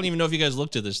notes. I don't even know if you guys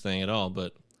looked at this thing at all,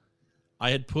 but I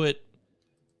had put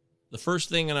the first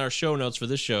thing in our show notes for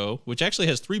this show, which actually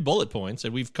has 3 bullet points,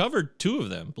 and we've covered 2 of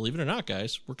them. Believe it or not,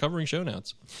 guys, we're covering show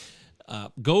notes.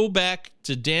 Go back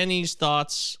to Danny's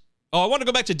thoughts. Oh, I want to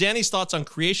go back to Danny's thoughts on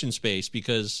Creation Space,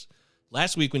 because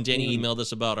last week when Danny emailed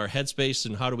us about our headspace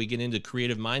and how do we get into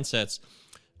creative mindsets,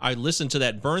 I listened to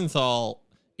that Bernthal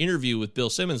interview with Bill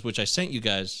Simmons, which I sent you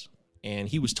guys, and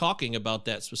he was talking about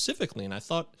that specifically, and I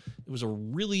thought it was a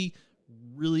really,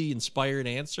 really inspired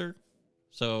answer.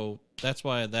 So that's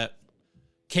why that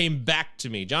came back to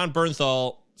me. John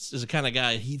Bernthal is the kind of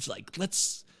guy, he's like,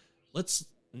 let's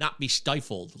not be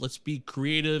stifled. Let's be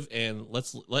creative, and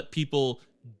let's let people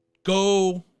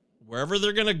go wherever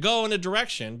they're going to go in a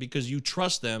direction because you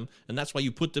trust them, and that's why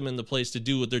you put them in the place to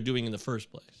do what they're doing in the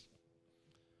first place.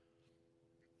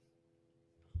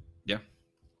 Yeah.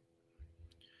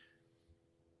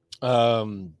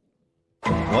 What?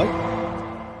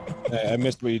 I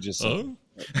missed what you just said.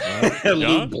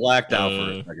 Luke blacked out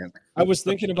for a second. I was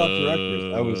thinking about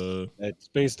directors. I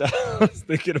was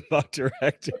thinking about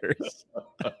directors.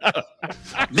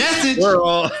 We're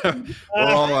all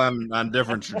on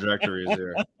different trajectories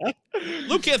here.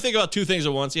 Luke can't think about 2 things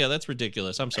at once. Yeah, that's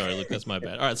ridiculous. I'm sorry, Luke. That's my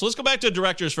bad. All right, so let's go back to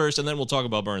directors first, and then we'll talk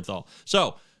about Bernthal.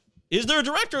 So, is there a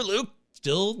director, Luke,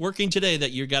 still working today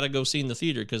that you got to go see in the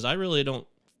theater? Because I really don't.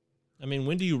 I mean,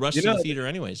 when do you rush to the theater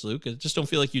anyways, Luke? I just don't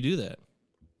feel like you do that.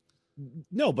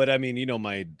 No, but I mean, you know,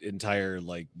 my entire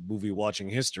like movie watching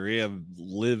history, I've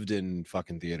lived in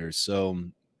fucking theaters. So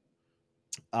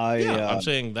I'm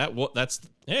saying that's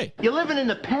hey. You're living in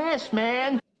the past,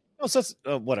 man. Oh, so that's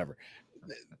whatever.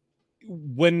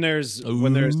 When there's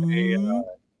a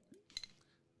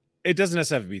it doesn't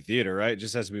necessarily have to be theater, right? It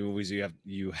just has to be movies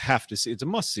you have to see. It's a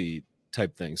must see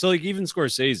type thing. So like even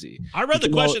Scorsese. I read the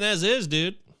question as is,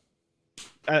 dude.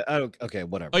 Okay,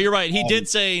 whatever. Oh, you're right. He did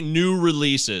say new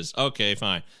releases. Okay,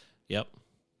 fine. Yep.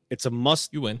 It's a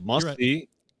must. You win. Must see.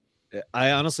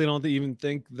 I honestly don't even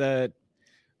think that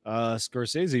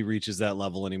Scorsese reaches that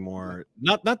level anymore.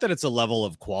 Not that it's a level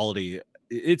of quality.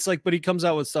 It's like, but he comes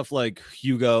out with stuff like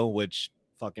Hugo, which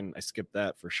fucking I skipped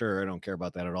that for sure. I don't care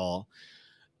about that at all.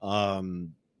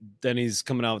 Then he's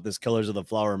coming out with this Killers of the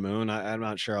Flower Moon. I'm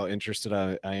not sure how interested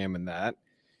I am in that.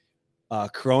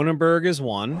 Cronenberg is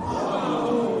one.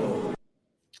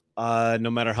 No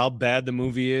matter how bad the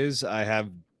movie is, I have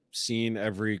seen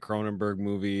every Cronenberg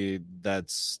movie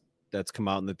that's come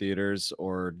out in the theaters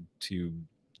or to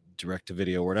direct to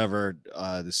video or whatever,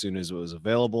 as soon as it was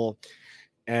available.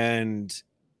 And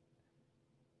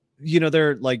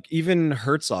they're like, even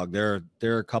Herzog, there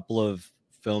are a couple of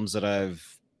films that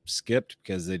I've skipped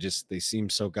because they seem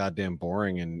so goddamn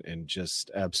boring and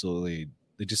just absolutely,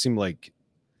 they just seem like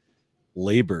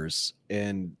labors,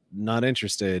 and not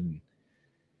interested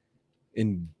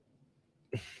in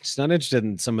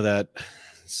some of that.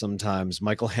 Sometimes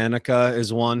Michael Haneke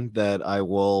is one that I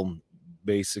will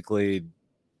basically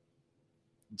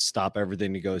stop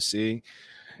everything to go see.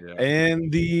 Yeah.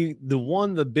 And the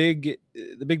big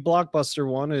blockbuster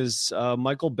one is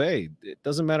Michael Bay. It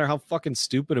doesn't matter how fucking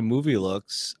stupid a movie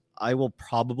looks, I will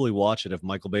probably watch it if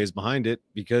Michael Bay is behind it,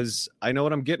 because I know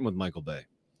what I'm getting with Michael Bay.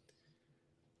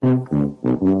 I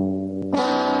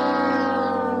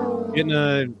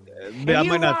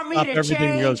might not stop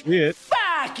everything to go see it.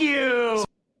 Fuck you!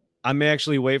 I may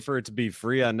actually wait for it to be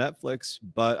free on Netflix,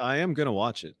 but I am gonna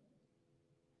watch it.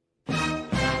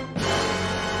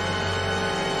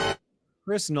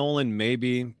 Chris Nolan,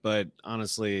 maybe, but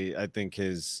honestly, I think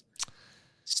his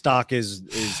stock is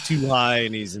too high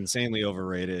and he's insanely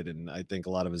overrated, and I think a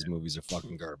lot of his movies are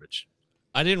fucking garbage.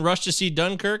 I didn't rush to see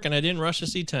Dunkirk, and I didn't rush to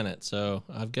see Tenet, so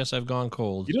I guess I've gone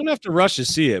cold. You don't have to rush to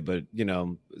see it, but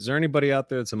is there anybody out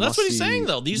there that's a That's what he's saying,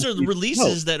 though. These are the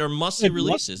releases that are must-see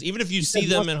releases, even if you see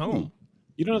them at home.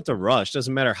 You don't have to rush.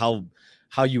 Doesn't matter how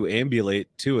you ambulate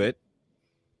to it.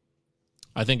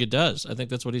 I think it does. I think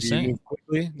that's what he's saying. Do you move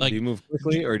quickly? Like, do you move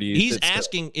quickly, or do you? He's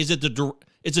asking, is it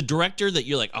it's a director that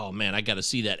you're like, oh man, I got to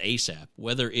see that ASAP.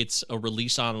 Whether it's a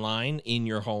release online in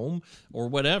your home or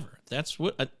whatever. That's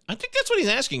what I think. That's what he's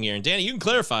asking here. And Danny, you can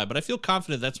clarify, but I feel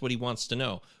confident that's what he wants to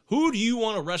know. Who do you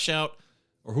want to rush out,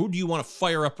 or who do you want to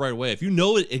fire up right away? If you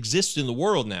know it exists in the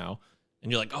world now,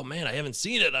 and you're like, oh man, I haven't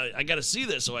seen it. I got to see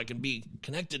this so I can be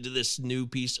connected to this new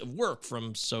piece of work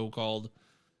from so-called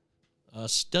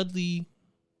Studley.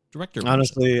 Director.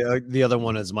 Honestly, the other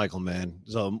one is Michael Mann.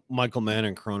 So Michael Mann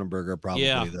and Cronenberg are probably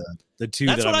the two.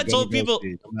 That's what I told people.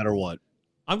 See, no matter what.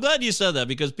 I'm glad you said that,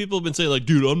 because people have been saying like,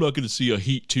 dude, I'm not going to see a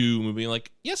Heat 2 movie.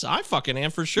 Like, yes, I fucking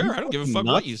am for sure. I don't give a fuck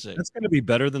what you say. That's going to be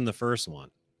better than the first one.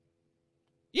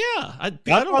 Yeah,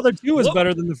 Godfather 2 is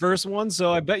better than the first one,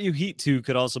 so I bet you Heat 2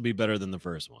 could also be better than the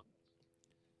first one.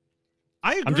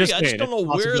 I agree. I just don't know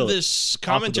where this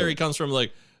commentary comes from.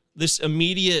 Like this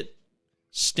immediate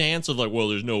stance of like, well,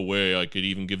 there's no way I could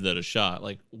even give that a shot.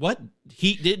 Like, what?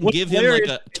 Heat didn't give him like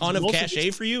a ton of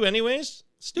cachet for you anyways?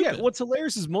 Stupid. Yeah, what's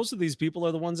hilarious is most of these people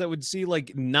are the ones that would see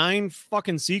like 9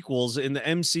 fucking sequels in the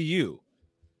MCU.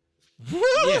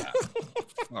 Yeah.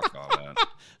 Fuck all that.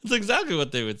 That's exactly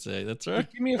what they would say. That's right.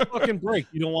 Like, give me a fucking break.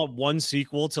 You don't want one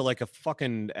sequel to like a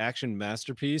fucking action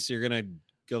masterpiece. You're going to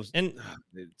go. And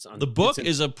the book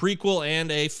is a prequel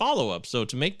and a follow-up. So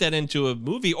to make that into a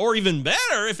movie, or even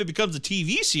better, if it becomes a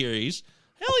TV series,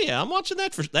 hell yeah, I'm watching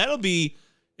that. That'll be,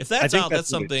 if that's out, that's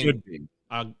something.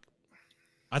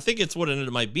 I think it's what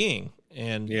it might be.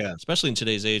 And yeah, especially in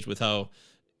today's age with how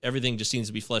everything just seems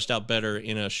to be fleshed out better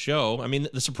in a show. I mean,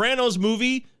 the Sopranos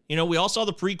movie, we all saw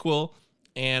the prequel.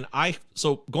 And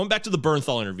so going back to the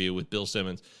Bernthal interview with Bill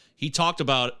Simmons, he talked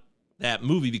about that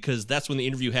movie because that's when the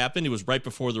interview happened. It was right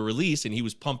before the release, and he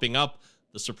was pumping up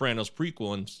the Sopranos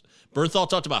prequel. And Bernthal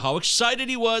talked about how excited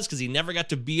he was because he never got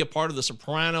to be a part of the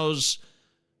Sopranos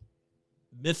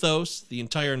mythos, the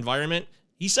entire environment.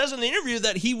 He says in the interview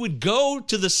that he would go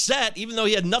to the set even though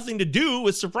he had nothing to do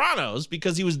with Sopranos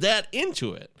because he was that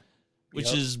into it,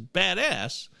 which is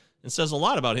badass and says a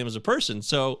lot about him as a person.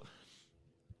 So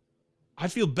I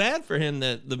feel bad for him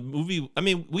that the movie, I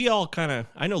mean, we all kind of,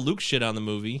 I know Luke shit on the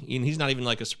movie, and he's not even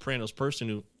like a Sopranos person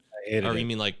who, or you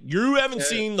mean like, you haven't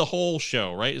seen the whole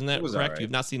show, right? Isn't that correct? Right.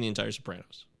 You've not seen the entire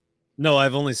Sopranos. No,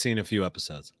 I've only seen a few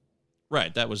episodes.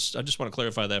 Right. I just want to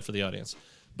clarify that for the audience.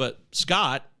 But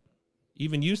Scott,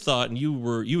 even you thought, and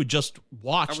you had just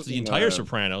watched the entire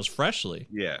Sopranos freshly.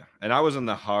 Yeah. And I was in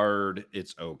the hard,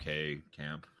 it's okay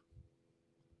camp.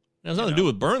 It has nothing to do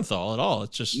with Bernthal at all.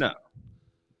 It's just.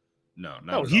 No,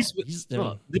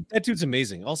 that dude's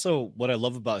amazing. Also, what I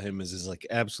love about him is his like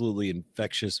absolutely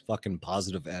infectious fucking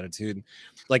positive attitude.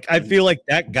 Like, I feel like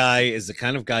that guy is the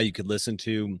kind of guy you could listen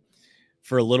to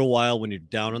for a little while when you're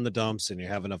down in the dumps and you're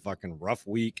having a fucking rough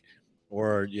week,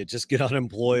 or you just get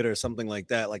unemployed or something like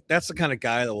that. Like that's the kind of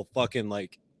guy that will fucking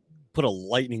like put a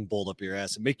lightning bolt up your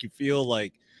ass and make you feel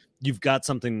like you've got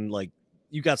something, like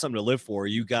you got something to live for.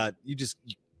 You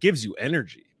gives you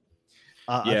energy.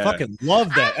 I fucking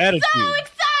love that attitude. So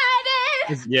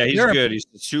excited. Yeah, he's good. He's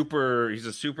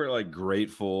a super like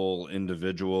grateful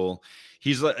individual.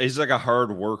 He's like a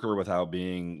hard worker without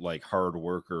being like hard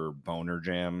worker boner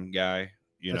jam guy.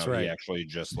 You know, right. He actually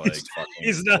just like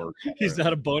he's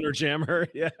not a boner jammer.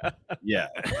 Yeah. Yeah.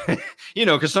 You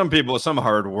know, because some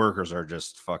hard workers are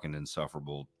just fucking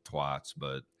insufferable twats,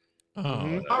 but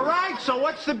All right, so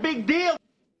what's the big deal?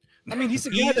 I mean, he's the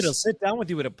guy that'll sit down with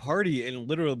you at a party and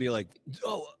literally be like,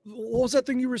 "Oh, what was that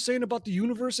thing you were saying about the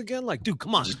universe again?" Like, dude,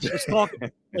 come on, let's talk.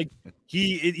 Like,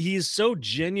 he is so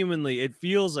genuinely. It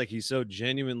feels like he's so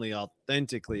genuinely,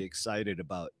 authentically excited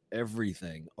about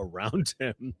everything around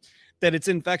him that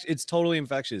it's totally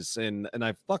infectious, and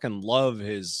I fucking love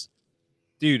his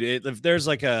dude. If there's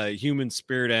like a human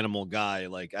spirit animal guy,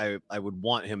 like I would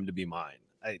want him to be mine.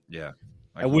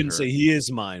 I wouldn't say he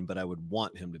is mine, but I would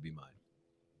want him to be mine.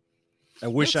 I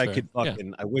wish I could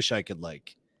I wish I could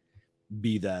like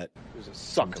be that. There's a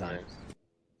sucker, man.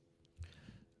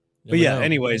 But yeah,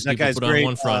 anyways, that guy's great. On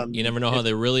one front. You never know how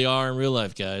they really are in real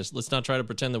life, guys. Let's not try to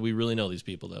pretend that we really know these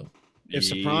people, though. If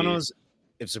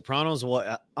Sopranos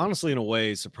was honestly, in a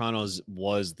way, Sopranos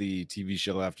was the TV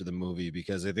show after the movie,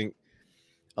 because I think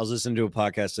I was listening to a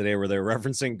podcast today where they're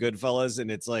referencing Goodfellas,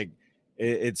 and it's like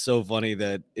it's so funny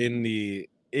that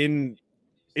in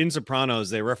Sopranos,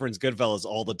 they reference Goodfellas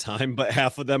all the time, but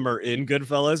half of them are in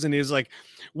Goodfellas. And he's like,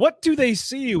 what do they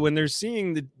see when they're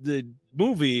seeing the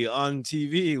movie on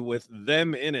TV with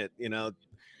them in it? You know?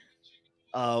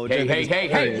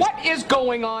 Hey, what is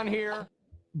going on here?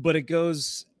 But it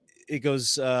goes,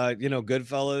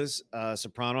 Goodfellas,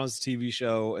 Sopranos TV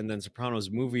show, and then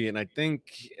Sopranos movie. And I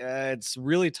think it's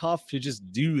really tough to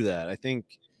just do that. I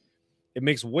think it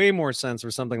makes way more sense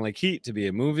for something like Heat to be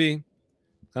a movie.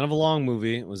 Kind of a long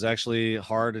movie. It was actually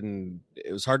hard, and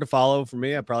it was hard to follow for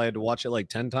me. I probably had to watch it like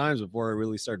 10 times before I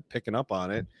really started picking up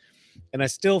on it. And I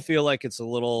still feel like if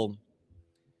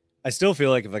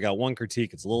I got one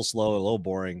critique, it's a little slow, a little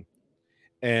boring.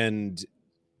 And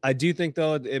I do think,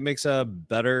 though, it makes a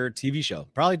better TV show.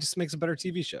 Probably just makes a better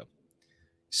TV show.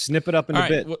 Snip it up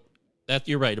into bit.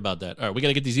 You're right about that. All right, we got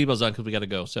to get these emails on because we got to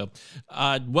go. So,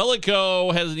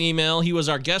 Wellico has an email. He was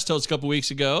our guest host a couple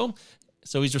weeks ago.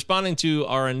 So he's responding to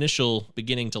our initial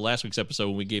beginning to last week's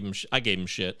episode when I gave him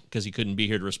shit because he couldn't be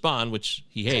here to respond, which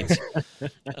he hates.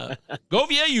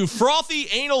 Govia, you frothy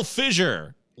anal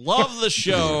fissure. Love the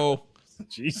show.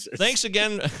 Jesus. Thanks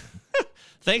again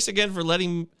for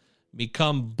letting me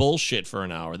come bullshit for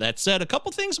an hour. That said, a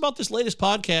couple things about this latest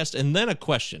podcast and then a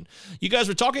question. You guys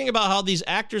were talking about how these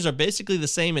actors are basically the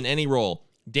same in any role.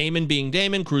 Damon being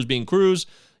Damon, Cruise being Cruise.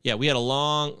 Yeah, we had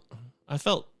I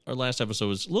felt our last episode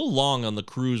was a little long on the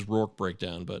Cruise Rourke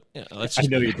breakdown, but yeah, I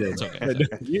know you did. It's okay.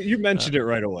 You mentioned it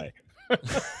right away.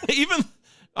 Even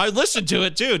I listened to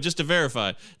it too, just to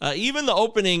verify. Even the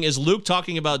opening is Luke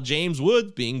talking about James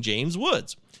Woods being James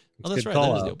Woods. Oh, that's right.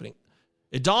 That is the opening.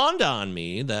 It dawned on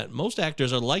me that most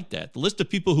actors are like that. The list of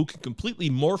people who can completely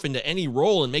morph into any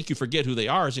role and make you forget who they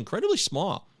are is incredibly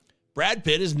small. Brad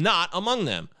Pitt is not among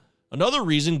them. Another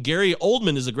reason Gary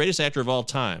Oldman is the greatest actor of all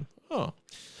time. Oh,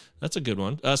 that's a good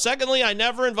one. Secondly, I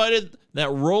never invited that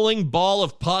rolling ball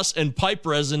of pus and pipe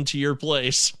resin to your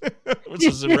place, which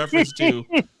is in reference to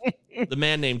the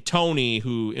man named Tony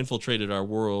who infiltrated our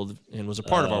world and was a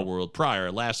part of our world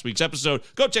prior last week's episode.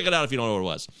 Go check it out if you don't know what it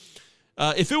was.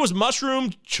 If it was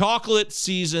mushroom chocolate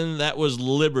season, that was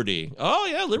Liberty. Oh,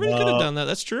 yeah, Liberty could have done that.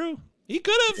 That's true. He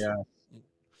could have. Yeah.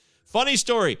 Funny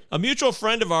story. A mutual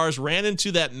friend of ours ran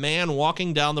into that man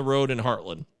walking down the road in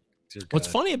Heartland. What's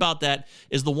funny about that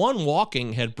is the one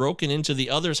walking had broken into the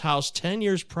other's house 10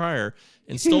 years prior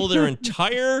and stole their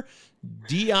entire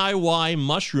DIY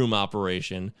mushroom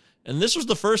operation. And this was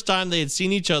the first time they had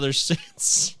seen each other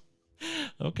since.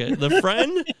 Okay. The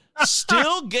friend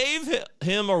still gave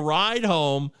him a ride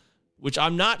home, which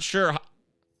I'm not sure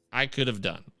I could have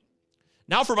done.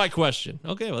 Now for my question.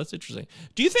 Okay, well, that's interesting.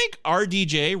 Do you think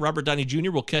RDJ, Robert Downey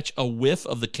Jr., will catch a whiff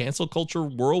of the cancel culture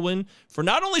whirlwind for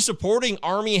not only supporting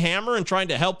Armie Hammer and trying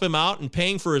to help him out and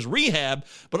paying for his rehab,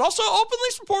 but also openly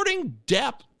supporting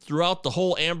Depp throughout the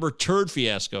whole Amber Turd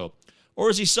fiasco? Or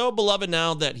is he so beloved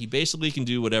now that he basically can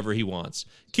do whatever he wants?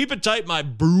 Keep it tight, my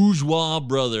bourgeois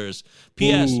brothers.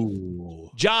 P.S.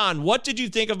 Ooh. John, what did you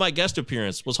think of my guest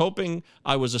appearance? Was hoping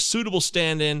I was a suitable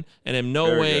stand-in and am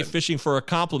no way fishing for a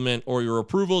compliment or your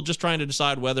approval, just trying to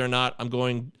decide whether or not I'm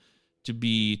going to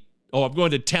be Oh, I'm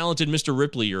going to talented Mr.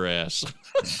 Ripley your ass.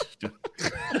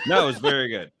 No, it was very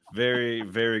good. Very,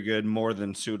 very good. More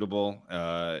than suitable.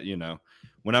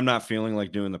 When I'm not feeling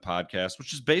like doing the podcast,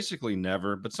 which is basically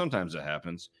never, but sometimes it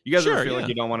happens. You guys ever feel like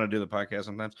you don't want to do the podcast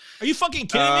sometimes? Are you fucking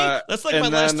kidding me? That's like my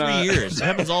last 3 years. It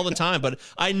happens all the time, but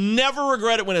I never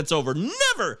regret it when it's over.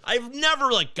 Never. I've never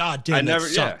God damn, that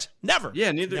sucked. Never.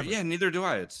 Yeah, neither do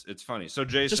I. It's funny. So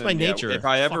Jason, just by nature. If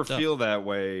I ever feel that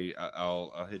way,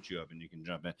 I'll hit you up and you can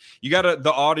jump in.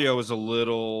 The audio is a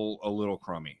little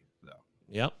crummy though.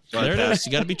 Yep. So there it is.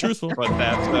 You got to be truthful. But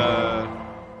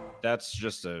that's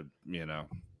just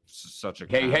such a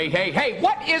hey,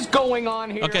 what is going on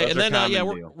here? Okay, and then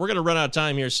we're gonna run out of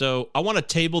time here, so I want to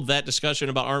table that discussion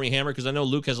about Armie Hammer because I know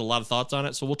Luke has a lot of thoughts on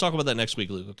it, so we'll talk about that next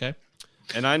week, Luke. Okay.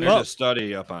 And I need to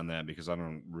study up on that because I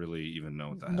don't really even know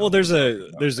what the hell. Well, there's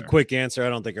a quick answer. I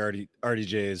don't think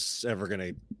RDJ is ever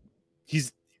gonna.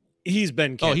 He's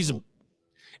been canceled.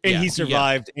 He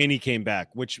survived and he came back,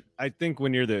 which I think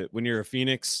when you're a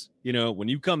Phoenix, when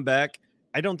you come back,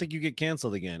 I don't think you get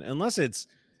canceled again unless it's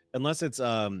what's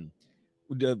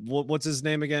his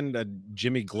name again?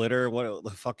 Jimmy Glitter, what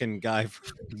the fucking guy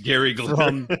Gary Glitter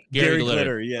from Gary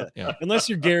Glitter, yeah. Unless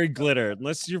you're Gary Glitter,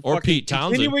 unless you're or Pete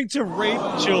Townsend continuing to rape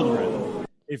children.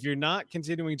 If you're not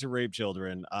continuing to rape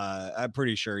children, I'm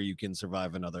pretty sure you can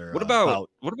survive another. What about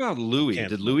Louis?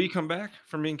 Did Louis come back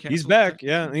from being canceled? He's back.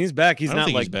 Yeah, he's back. He's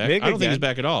not like big. I don't think he's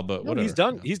back at all. But whatever.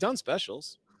 He's done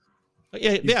specials. But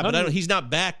he's not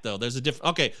back though. There's a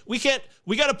different. Okay, we got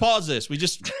to pause this.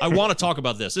 I want to talk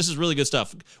about this. This is really good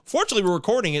stuff. Fortunately, we're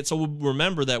recording it, so we'll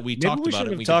remember that we talked about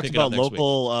it. We talked about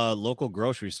local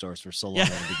grocery stores for so long.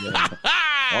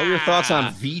 All your thoughts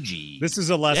on VG. This is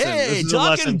a lesson. Hey,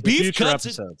 talking beef cuts.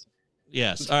 Episodes.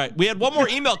 Yes. All right. We had one more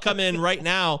email come in right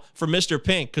now from Mr.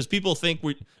 Pink because people think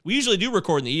we usually do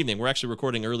record in the evening. We're actually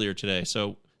recording earlier today,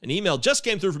 so. An email just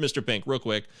came through from Mr. Pink real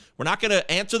quick. We're not going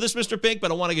to answer this, Mr. Pink, but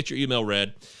I want to get your email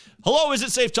read. Hello, Is It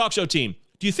Safe Talk Show team.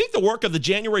 Do you think the work of the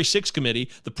January 6th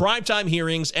committee, the primetime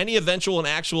hearings, any eventual and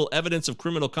actual evidence of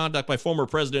criminal conduct by former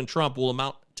President Trump will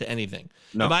amount to anything?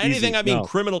 No. And by anything, I mean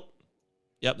criminal.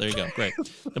 Yep, there you go. Great.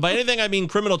 And by anything, I mean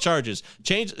criminal charges.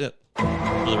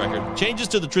 For the record, changes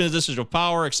to the transition of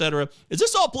power, etc. Is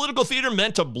this all political theater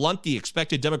meant to blunt the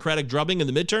expected Democratic drubbing in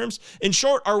the midterms? In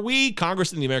short, are we,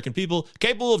 Congress and the American people,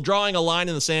 capable of drawing a line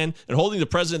in the sand and holding the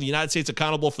President of the United States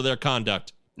accountable for their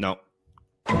conduct? No.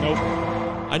 Nope.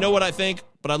 I know what I think,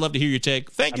 but I'd love to hear your take.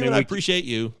 Thank you, and I appreciate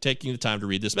you taking the time to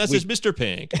read this message, Mr.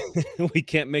 Pink. We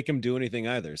can't make him do anything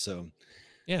either, so...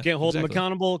 Can't hold them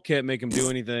accountable. Can't make them do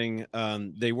anything.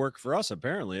 They work for us,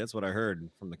 apparently. That's what I heard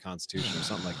from the Constitution or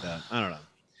something like that. I don't know.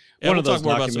 Yeah, we'll talk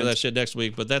more about some of that shit next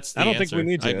week, but that's the I don't answer. think we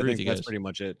need to. I agree with you guys. That's pretty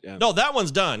much it. Yeah. No, that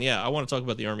one's done. Yeah, I want to talk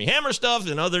about the Armie Hammer stuff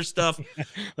and other stuff.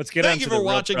 Let's get on to the real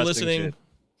pressing shit. Thank you for watching, listening.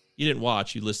 You didn't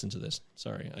watch. You listened to this.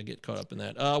 Sorry, I get caught up in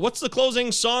that. What's the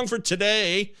closing song for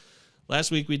today?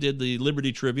 Last week we did the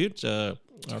Liberty tribute. Our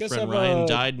friend Ryan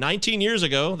died 19 years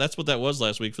ago. That's what that was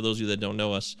last week for those of you that don't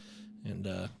know us. And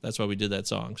that's why we did that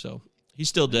song. So he's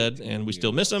still dead, and we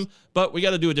still miss him. But we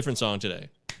got to do a different song today.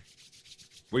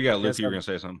 We got Luke. You were gonna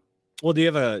say something. Well, do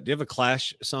you have a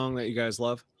Clash song that you guys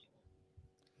love?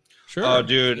 Sure. Oh,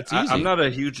 dude, I'm not a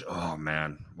huge. Oh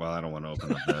man. Well, I don't want to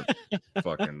open up that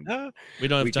fucking. We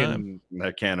don't have time.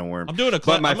 That can of worms. I'm doing a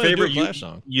my favorite Clash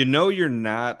song. You know, you're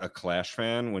not a Clash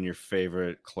fan when your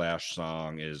favorite Clash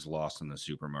song is "Lost in the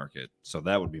Supermarket." So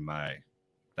that would be my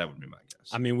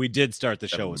guess. I mean, we did start the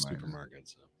show with Supermarket.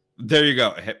 So. There you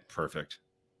go. Perfect.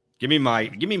 Give me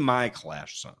my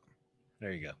Clash song.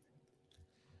 There you go.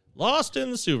 Lost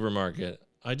in the Supermarket.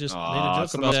 I just made a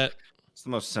joke about that. It's the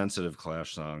most sensitive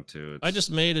Clash song too. I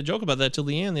just made a joke about that to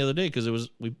Leanne the other day because it was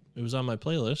on my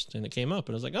playlist and it came up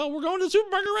and I was like, "Oh, we're going to the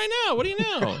supermarket right now. What do you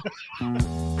know?"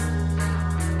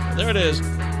 There it is.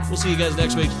 We'll see you guys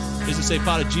next week.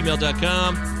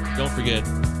 IsItSafePod@gmail.com. Don't forget,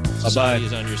 society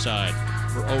is on your side.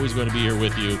 We're always going to be here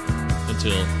with you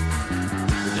until you're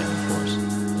dead, of course.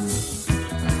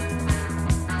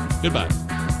 Goodbye.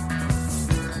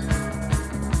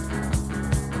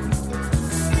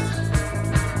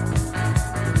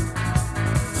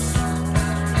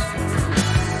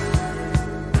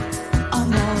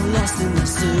 Lost in the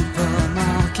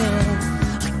supermarket,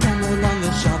 I can no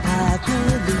longer shop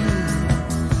happily.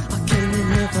 I came in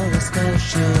here for a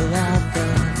special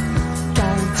offer,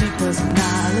 guaranteed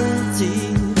personality.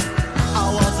 I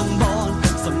wasn't born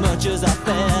so much as I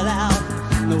fell out.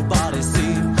 Nobody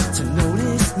seemed to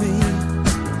notice me.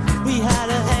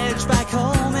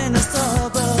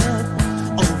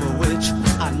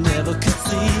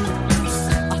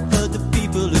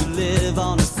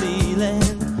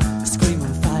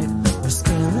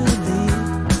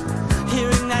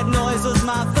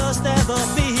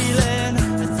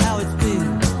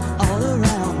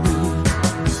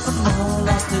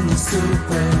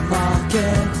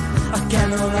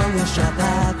 shop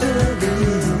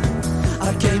happily.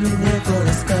 I came in here for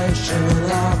a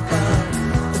special offer,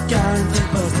 a guaranteed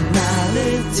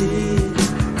personality.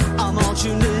 I'm all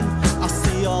tuned in, I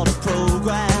see all the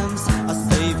programs, I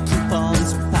save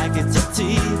coupons for packets of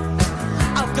tea.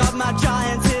 I've got my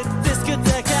giant hit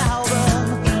discotheque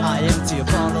album, I empty a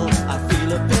bottle, I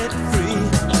feel a bit free.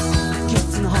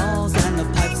 Kids in the halls and the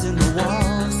pipes in the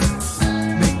walls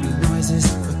make me noises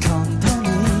for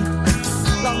company.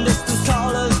 Long distance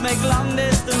callers make long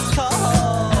distance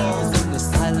calls, and the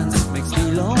silence makes me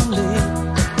lonely.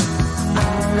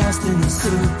 I'm lost in the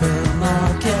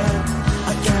supermarket,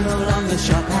 I can no longer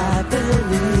shop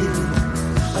happily.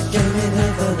 I came in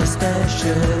here for the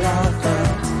special offer,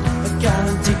 a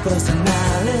guaranteed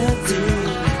personality.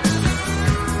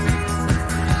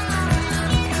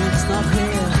 It's not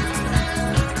here,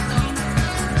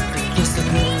 it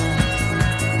disappeared.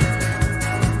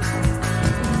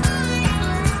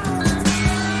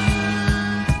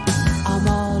 I'm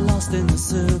all lost in the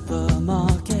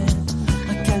supermarket,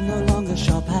 I can no longer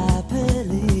shop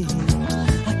happily.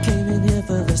 I came in here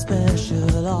for the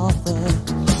special offer,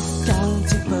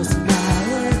 guaranteed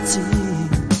personality.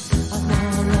 I'm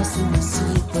all lost in the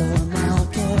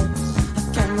supermarket, I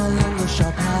can no longer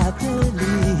shop happily.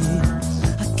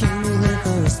 I came in here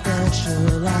for a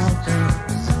special offer,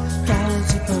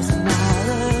 guaranteed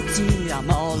personality. I'm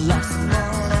all lost